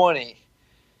 and 20,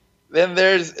 then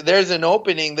there's an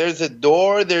opening, there's a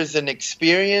door, there's an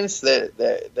experience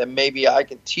that maybe I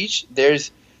can teach.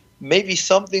 There's maybe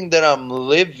something that I'm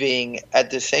living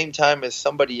at the same time as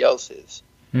somebody else is.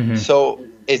 Mm-hmm. So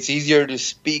it's easier to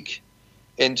speak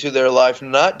into their life,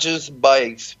 not just by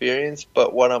experience,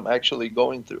 but what I'm actually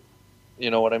going through. You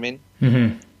know what I mean?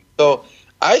 Mm-hmm. So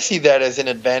I see that as an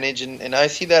advantage, and I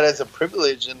see that as a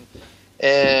privilege,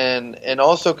 and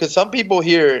also because some people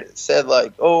here said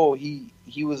like, oh, he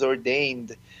was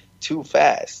ordained too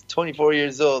fast, 24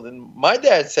 years old. And my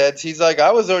dad said, he's like,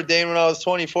 I was ordained when I was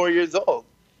 24 years old.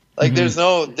 Like, Mm-hmm. there's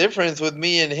no difference with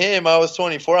me and him. I was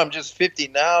 24. I'm just 50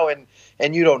 now,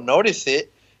 and you don't notice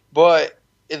it. But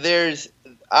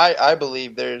I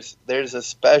believe there's a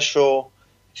special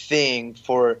thing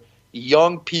for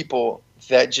young people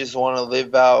that just want to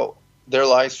live out their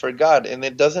lives for God. And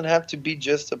it doesn't have to be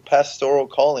just a pastoral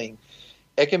calling.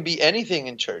 It can be anything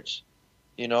in church,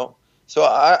 you know. So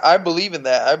I believe in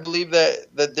that. I believe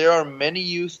that there are many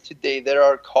youth today that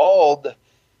are called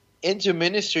into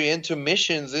ministry, into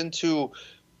missions, into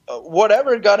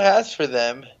whatever God has for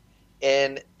them,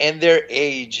 and their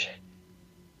age.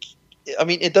 I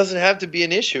mean, it doesn't have to be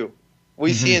an issue.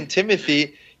 We see in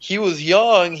Timothy, he was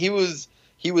young, he was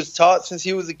taught since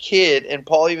he was a kid, and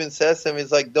Paul even says to him,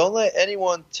 he's like, don't let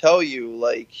anyone tell you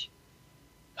like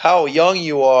how young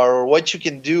you are or what you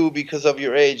can do because of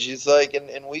your age. He's like,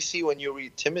 and we see when you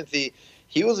read Timothy,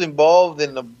 he was involved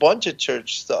in a bunch of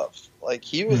church stuff. Like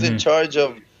he was in charge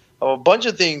of a bunch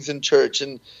of things in church,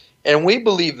 and we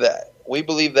believe that. We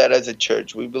believe that as a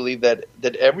church. We believe that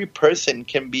every person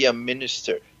can be a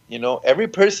minister. You know, every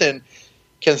person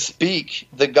can speak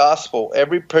the gospel.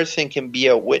 Every person can be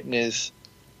a witness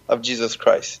of Jesus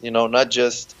Christ. You know, not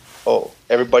just, oh,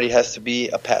 everybody has to be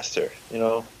a pastor, you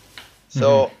know.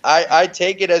 So I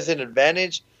take it as an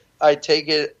advantage. I take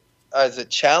it as a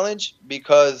challenge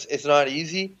because it's not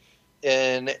easy.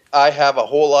 And I have a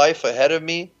whole life ahead of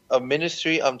me of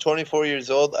ministry. I'm 24 years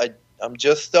old. I'm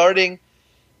just starting.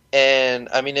 And,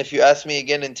 I mean, if you ask me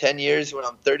again in 10 years when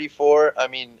I'm 34, I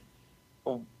mean,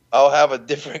 I'll have a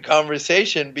different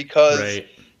conversation because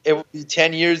it will be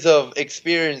 10 years of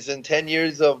experience and 10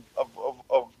 years of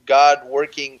God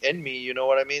working in me. You know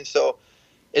what I mean? So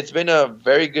it's been a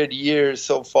very good year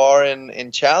so far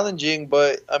and challenging,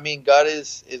 but I mean, God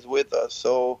is with us.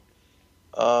 So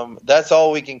that's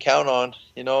all we can count on,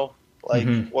 you know,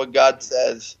 like what God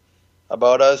says.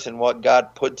 about us and what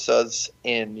God puts us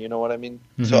in. You know what I mean?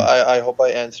 Mm-hmm. So I hope I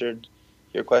answered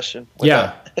your question.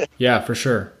 Yeah, yeah, for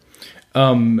sure.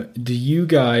 Do you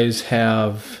guys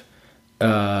have,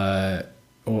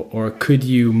 or could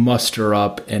you muster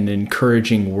up an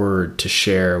encouraging word to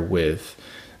share with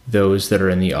those that are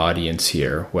in the audience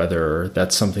here, whether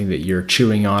that's something that you're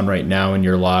chewing on right now in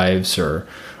your lives or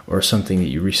something that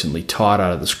you recently taught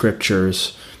out of the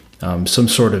scriptures, some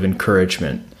sort of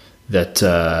encouragement that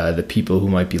the people who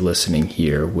might be listening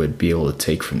here would be able to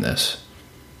take from this?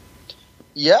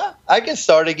 Yeah, I can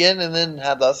start again, and then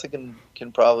Hadassah can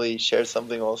probably share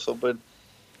something also. But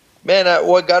man,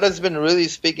 what God has been really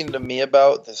speaking to me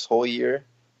about this whole year,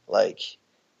 like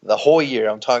the whole year,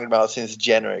 I'm talking about since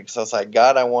January, because I was like,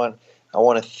 God, I want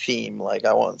a theme, like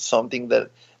I want something that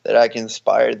I can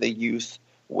inspire the youth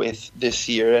with this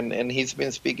year, and He's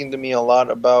been speaking to me a lot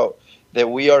about that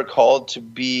we are called to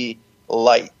be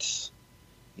lights,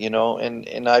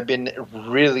 and I've been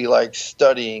really like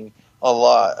studying a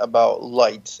lot about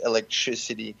lights,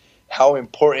 electricity, how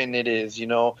important it is,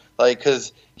 like,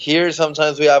 because here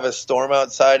sometimes we have a storm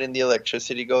outside and the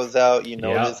electricity goes out,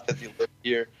 this because you live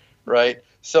here, right?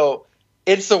 So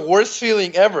it's the worst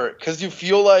feeling ever because you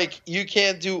feel like you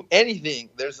can't do anything.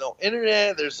 There's no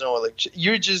internet, there's no electricity.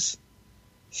 You're just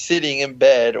sitting in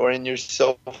bed or in your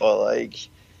sofa like,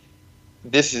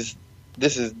 this is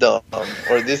dumb,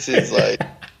 or this is like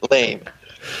lame.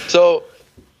 So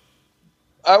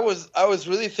I was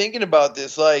really thinking about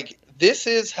this. Like, this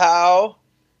is how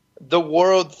the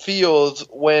world feels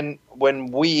when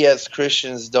we as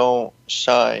Christians don't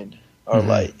shine our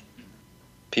light.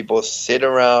 People sit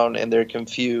around and they're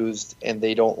confused and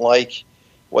they don't like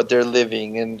what they're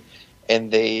living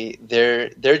and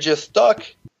they're just stuck.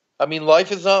 I mean,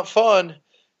 life is not fun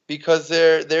because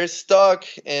they're stuck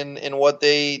in what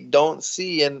they don't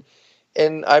see. And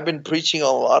I've been preaching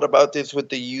a lot about this with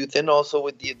the youth and also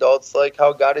with the adults, like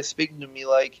how God is speaking to me,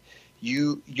 like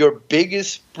your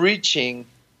biggest preaching,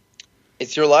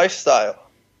 it's your lifestyle.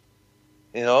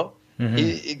 God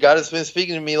has been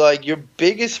speaking to me like your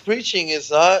biggest preaching is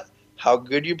not how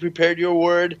good you prepared your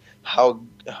word, how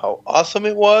awesome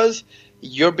it was.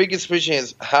 Your biggest preaching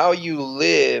is how you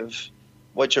live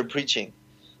what you're preaching.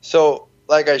 So,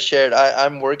 like I shared,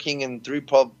 I'm working in 3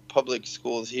 public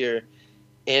schools here.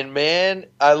 And man,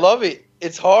 I love it.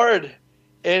 It's hard.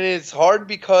 And it's hard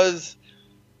because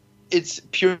it's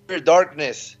pure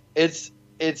darkness. It's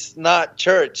not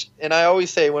church. And I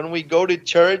always say when we go to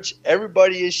church,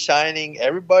 everybody is shining,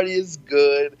 everybody is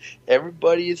good,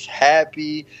 everybody is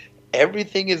happy,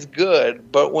 everything is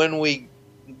good. But when we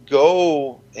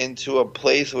go into a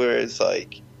place where it's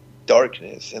like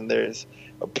darkness and there's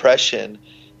oppression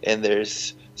and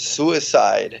there's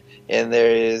suicide and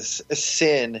there is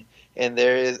sin and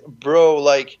there is,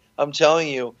 like, I'm telling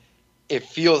you, it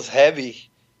feels heavy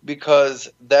because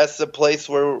that's the place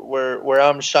where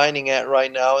I'm shining at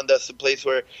right now, and that's the place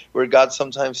where God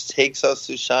sometimes takes us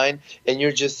to shine, and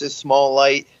you're just this small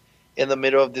light in the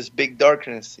middle of this big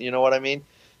darkness. You know what I mean?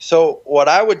 So what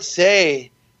I would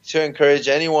say to encourage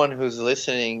anyone who's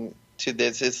listening to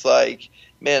this is like,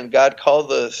 man, God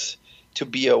called us to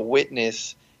be a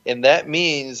witness, and that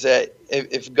means that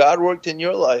if God worked in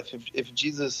your life, if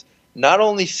Jesus not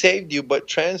only saved you, but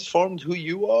transformed who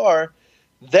you are,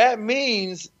 that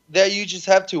means that you just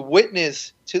have to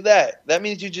witness to that. That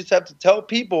means you just have to tell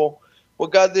people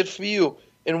what God did for you.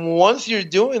 And once you're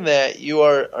doing that, you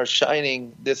are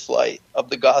shining this light of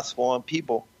the gospel on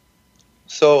people.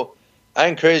 So I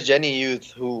encourage any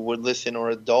youth who would listen, or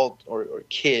adult or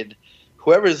kid,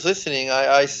 whoever is listening,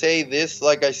 I say this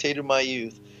like I say to my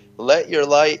youth: let your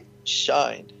light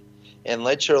shine and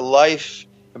let your life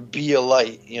be a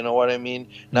light. You know what I mean?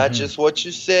 Not just what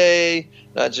you say,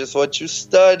 not just what you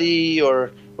study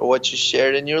or what you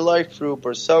shared in your life group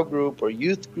or cell group or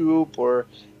youth group or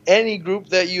any group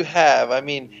that you have. I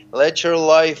mean, let your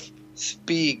life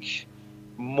speak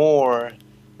more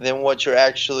than what you're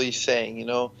actually saying,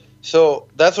 So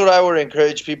that's what I would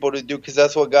encourage people to do, because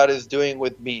that's what God is doing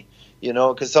with me,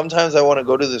 because sometimes I want to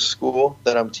go to the school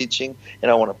that I'm teaching and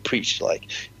I want to preach like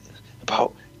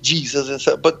about Jesus and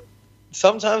stuff, but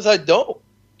sometimes I don't,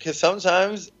 because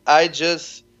sometimes I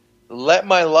just let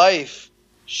my life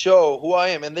show who I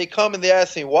am. And they come and they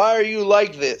ask me, why are you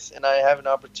like this? And I have an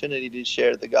opportunity to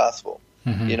share the gospel.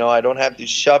 I don't have to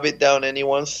shove it down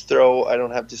anyone's throat. I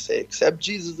don't have to say, accept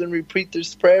Jesus and repeat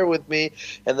this prayer with me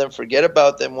and then forget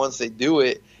about them once they do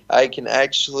it. I can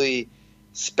actually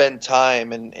spend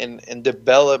time and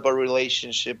develop a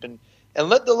relationship and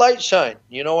let the light shine.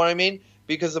 You know what I mean?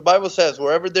 Because the Bible says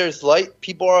wherever there's light,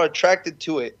 people are attracted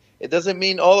to it. It doesn't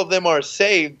mean all of them are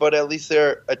saved, but at least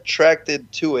they're attracted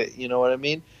to it. You know what I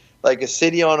mean? Like a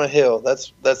city on a hill.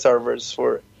 That's our verse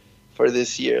for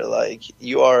this year. Like,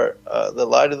 you are the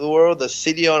light of the world, the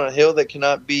city on a hill that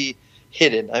cannot be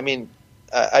hidden. I mean,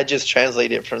 I just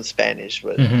translate it from Spanish,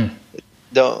 but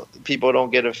people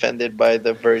don't get offended by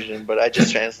the version, but I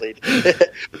just translate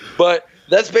it. But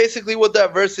that's basically what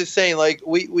that verse is saying. Like,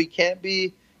 we can't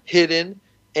be hidden,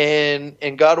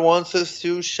 and God wants us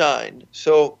to shine.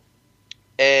 So,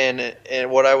 and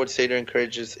what I would say to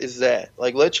encourage is that,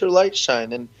 like, let your light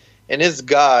shine, and it's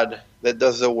God that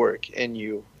does the work in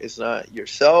you. It's not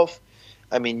yourself.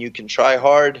 I mean, you can try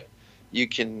hard, you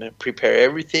can prepare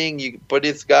everything, but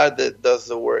it's God that does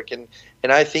the work. And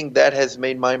I think that has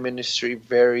made my ministry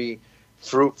very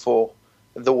fruitful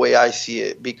the way I see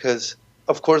it, because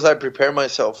of course I prepare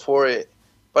myself for it,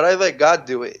 but I let God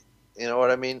do it. You know what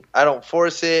I mean? I don't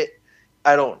force it.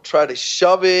 I don't try to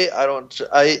shove it.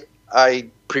 I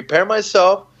prepare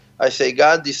myself. I say,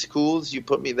 God, these schools, you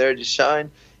put me there to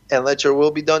shine, and let your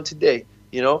will be done today.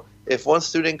 You know, if one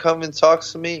student comes and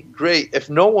talks to me, great. If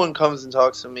no one comes and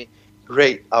talks to me,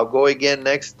 great. I'll go again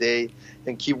next day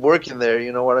and keep working there.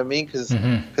 You know what I mean? Because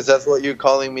that's what you're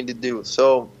calling me to do.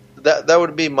 So that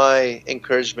would be my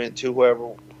encouragement to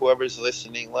whoever's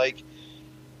listening. Like,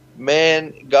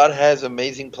 man, God has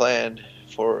amazing plan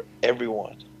for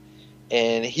everyone,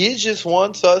 and He just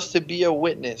wants us to be a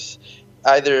witness,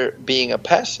 either being a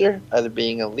pastor, either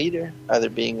being a leader, either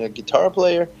being a guitar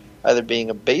player, either being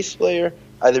a bass player,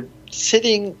 either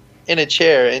sitting in a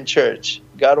chair in church.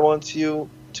 God wants you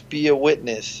to be a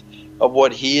witness of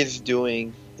what He is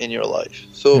doing in your life.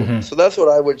 So so that's what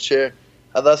I would share.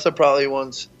 Adasa probably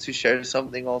wants to share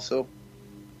something also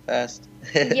fast.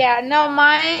 Yeah, no,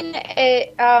 mine.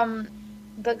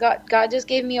 God just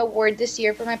gave me a word this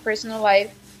year for my personal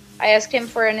life. I asked Him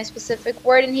for a specific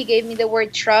word, and He gave me the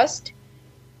word trust,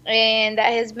 and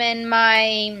that has been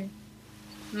my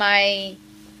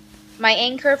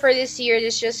anchor for this year.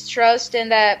 Is just trust,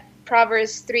 and that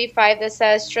Proverbs 3:5 that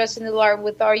says, "Trust in the Lord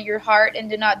with all your heart, and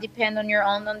do not depend on your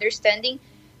own understanding."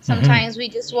 Sometimes we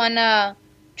just want to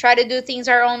try to do things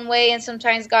our own way, and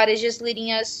sometimes God is just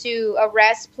leading us to a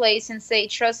rest place and say,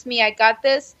 "Trust me, I got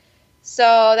this." So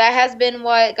that has been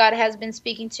what God has been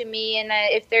speaking to me. And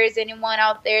if there is anyone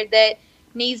out there that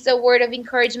needs a word of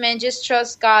encouragement, just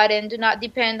trust God and do not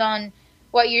depend on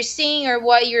what you're seeing or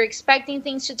what you're expecting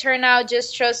things to turn out.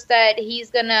 Just trust that He's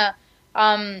gonna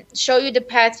show you the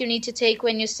path you need to take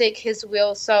when you seek His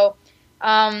will. So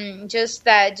just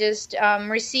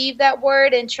receive that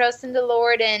word and trust in the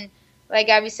Lord, and like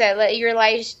Abby said, let your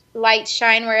light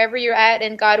shine wherever you're at,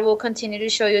 and God will continue to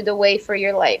show you the way for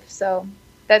your life. So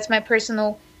that's my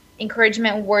personal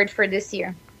encouragement word for this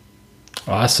year.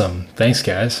 Awesome. Thanks,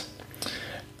 guys.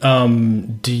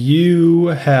 Do you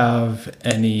have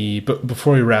any,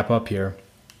 before we wrap up here,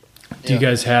 do you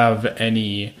guys have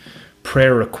any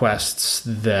prayer requests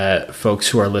that folks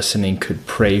who are listening could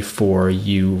pray for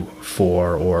you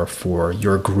for, or for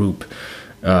your group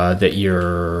that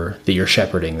you're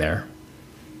shepherding there?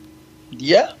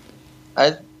 Yeah.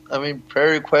 I mean,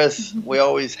 prayer requests we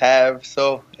always have,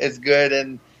 so it's good.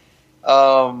 And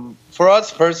for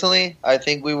us personally, I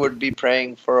think we would be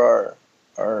praying for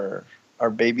our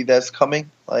baby that's coming,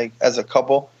 like as a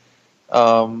couple.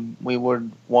 We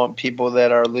would want people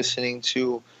that are listening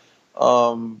to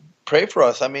pray for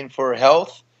us. I mean, for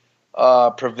health,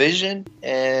 provision,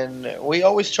 and we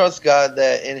always trust God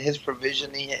that in His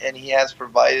provision, He has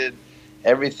provided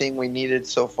everything we needed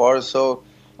so far. So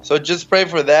just pray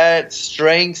for that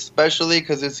strength, especially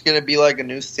because it's going to be like a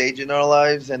new stage in our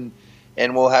lives, and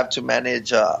we'll have to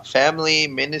manage family,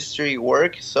 ministry,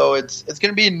 work. So it's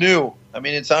going to be new. I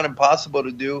mean, it's not impossible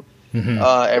to do.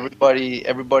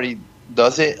 Everybody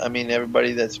does it. I mean,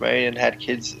 everybody that's married and had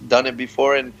kids done it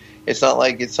before, and it's not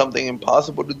like it's something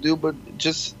impossible to do. But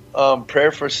just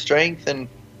prayer for strength and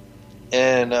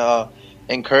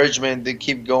encouragement to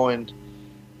keep going.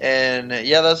 And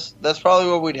yeah, that's probably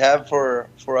what we'd have for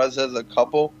us as a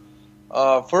couple.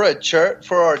 For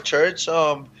our church,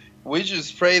 we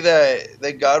just pray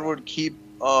that God would keep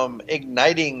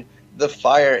igniting the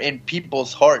fire in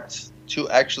people's hearts to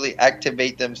actually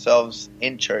activate themselves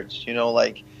in church. You know,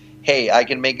 like, hey, I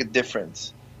can make a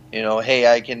difference. You know,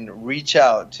 hey, I can reach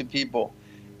out to people.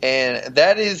 And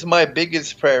that is my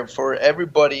biggest prayer for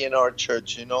everybody in our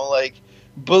church. You know, like,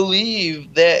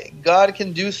 believe that God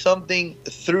can do something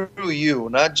through you,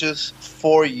 not just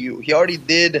for you. He already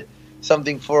did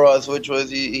something for us, which was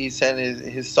He sent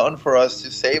his Son for us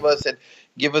to save us and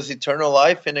give us eternal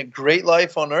life and a great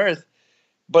life on earth.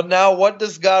 But now, what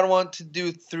does God want to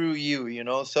do through you? You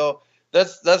know, so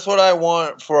That's what I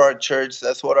want for our church.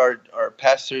 That's what our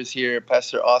pastors here,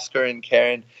 Pastor Oscar and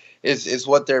Karen, is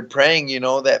what they're praying,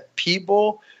 that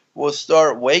people will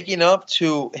start waking up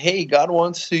to, hey, God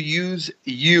wants to use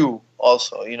you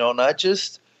also, not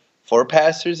just 4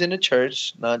 pastors in a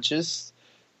church, not just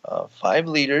 5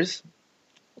 leaders.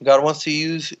 God wants to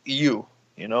use you,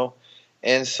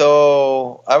 And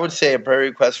so I would say a prayer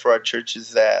request for our church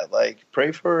is that,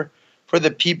 pray for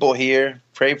the people here,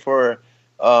 pray for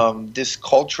this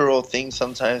cultural thing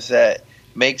sometimes that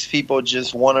makes people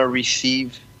just want to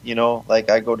receive,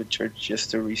 I go to church just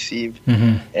to receive.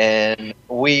 And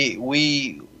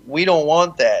we don't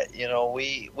want that,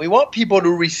 we want people to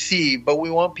receive, but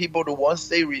we want people to, once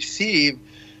they receive,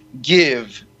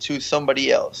 give to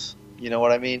somebody else. You know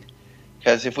what I mean?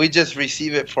 Because if we just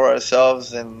receive it for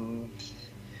ourselves, then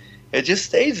it just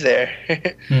stays there.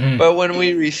 But when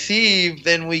we receive,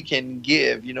 then we can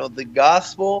give. The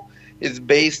gospel is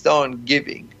based on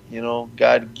giving.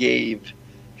 God gave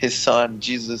his son.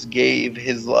 Jesus gave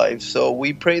his life. So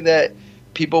we pray that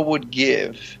people would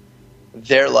give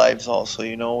their lives also.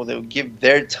 They would give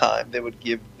their time. They would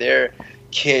give their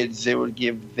kids. They would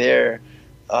give their,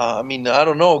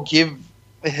 give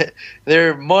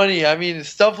their money.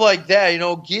 Stuff like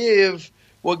that. Give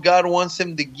what God wants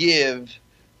them to give.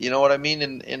 You know what I mean?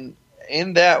 And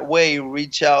in that way,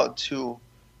 reach out to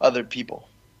other people.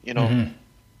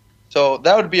 So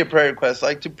that would be a prayer request,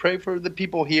 to pray for the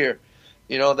people here,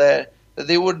 that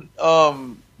they would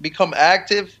become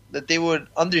active, that they would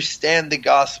understand the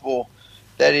gospel,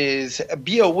 that is,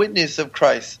 be a witness of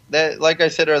Christ. That, like I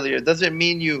said earlier, doesn't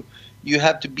mean you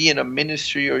have to be in a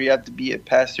ministry or you have to be a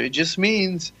pastor. It just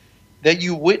means that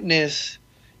you witness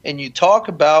and you talk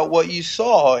about what you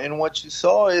saw, and what you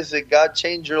saw is that God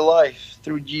changed your life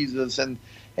through Jesus, and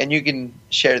you can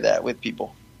share that with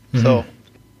people. So,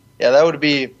 yeah, that would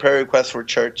be a prayer request for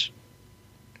church.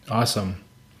 Awesome.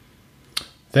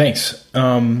 Thanks.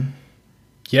 Anything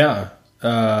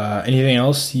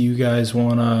else you guys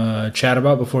want to chat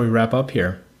about before we wrap up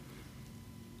here?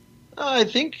 I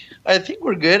think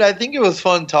we're good. I think it was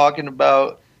fun talking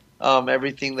about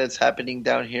everything that's happening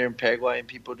down here in Paraguay, and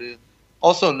people to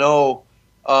also know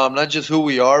not just who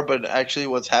we are, but actually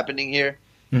what's happening here.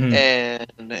 And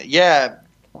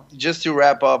just to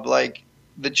wrap up,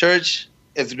 the church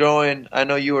is growing. I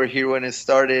know you were here when it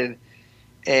started,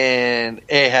 and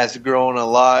it has grown a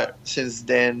lot since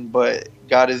then, but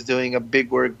God is doing a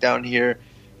big work down here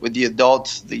with the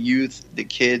adults, the youth, the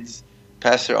kids.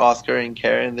 Pastor Oscar and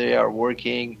Karen, they are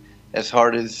working as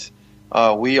hard as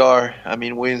we are.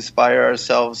 We inspire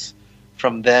ourselves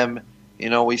from them.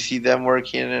 We see them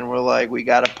working, and we're like, we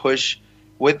got to push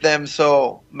with them.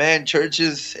 So, man, church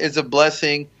is a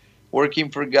blessing,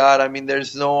 working for God.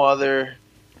 There's no other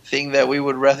thing that we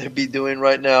would rather be doing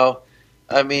right now.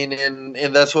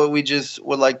 And that's what we just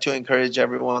would like to encourage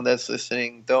everyone that's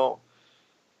listening. Don't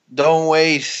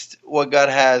waste what God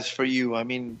has for you.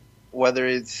 Whether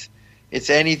it's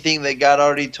anything that God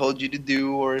already told you to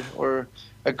do, or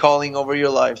a calling over your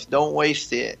life, don't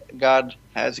waste it. God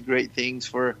has great things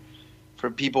for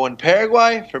people in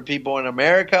Paraguay, for people in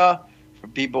America, for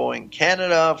people in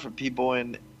Canada, for people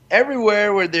in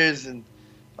everywhere where there's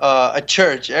a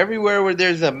church, everywhere where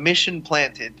there's a mission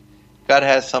planted. God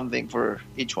has something for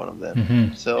each one of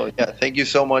them. So, thank you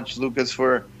so much, Lucas,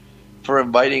 for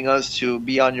inviting us to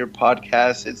be on your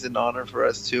podcast. It's an honor for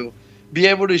us to be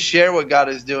able to share what God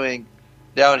is doing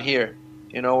down here.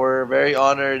 We're very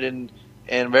honored and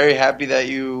very happy that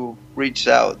you reached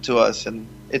out to us, and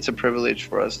it's a privilege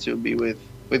for us to be with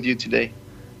you today.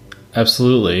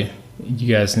 Absolutely.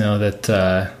 You guys know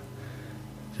that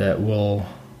we'll,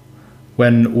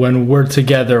 when we're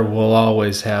together, we'll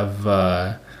always have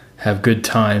good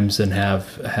times and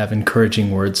have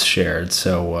encouraging words shared.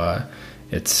 So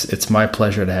it's my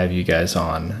pleasure to have you guys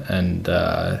on, and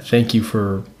thank you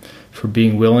for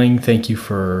being willing. Thank you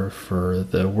for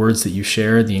the words that you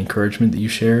shared, the encouragement that you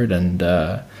shared, and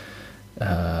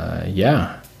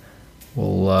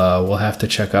we'll have to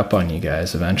check up on you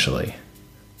guys eventually.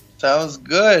 Sounds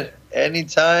good.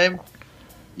 Anytime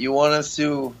you want us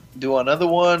to do another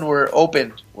one, we're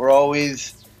open. We're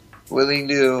always willing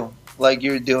to, like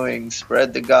you're doing,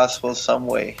 spread the gospel some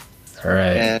way. All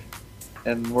right.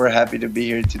 And we're happy to be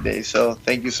here today. So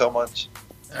thank you so much.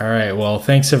 All right. Well,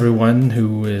 thanks everyone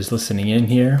who is listening in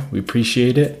here. We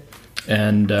appreciate it.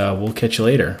 And we'll catch you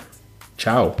later.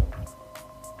 Ciao.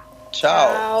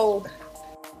 Ciao.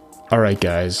 All right,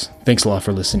 guys. Thanks a lot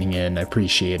for listening in. I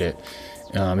appreciate it.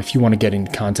 If you want to get in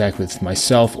contact with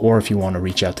myself, or if you want to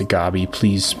reach out to Gabi,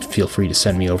 please feel free to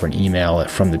send me over an email at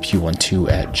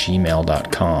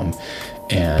fromthepew12@gmail.com,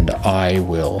 and I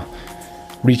will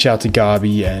reach out to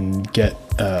Gabi and get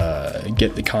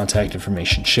the contact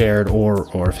information shared, or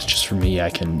if it's just for me, I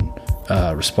can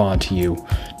respond to you,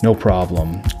 no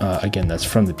problem. Again, that's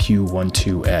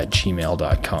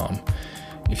fromthepew12@gmail.com.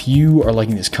 If you are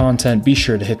liking this content, be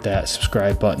sure to hit that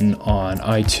subscribe button on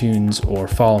iTunes or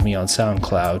follow me on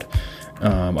SoundCloud.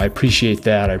 I appreciate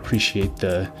that. I appreciate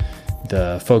the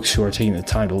folks who are taking the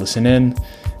time to listen in.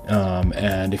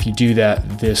 And if you do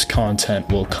that, this content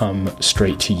will come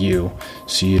straight to you,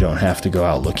 so you don't have to go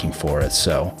out looking for it.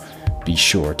 So be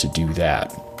sure to do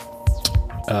that.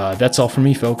 That's all for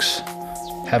me, folks.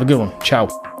 Have a good one.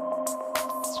 Ciao.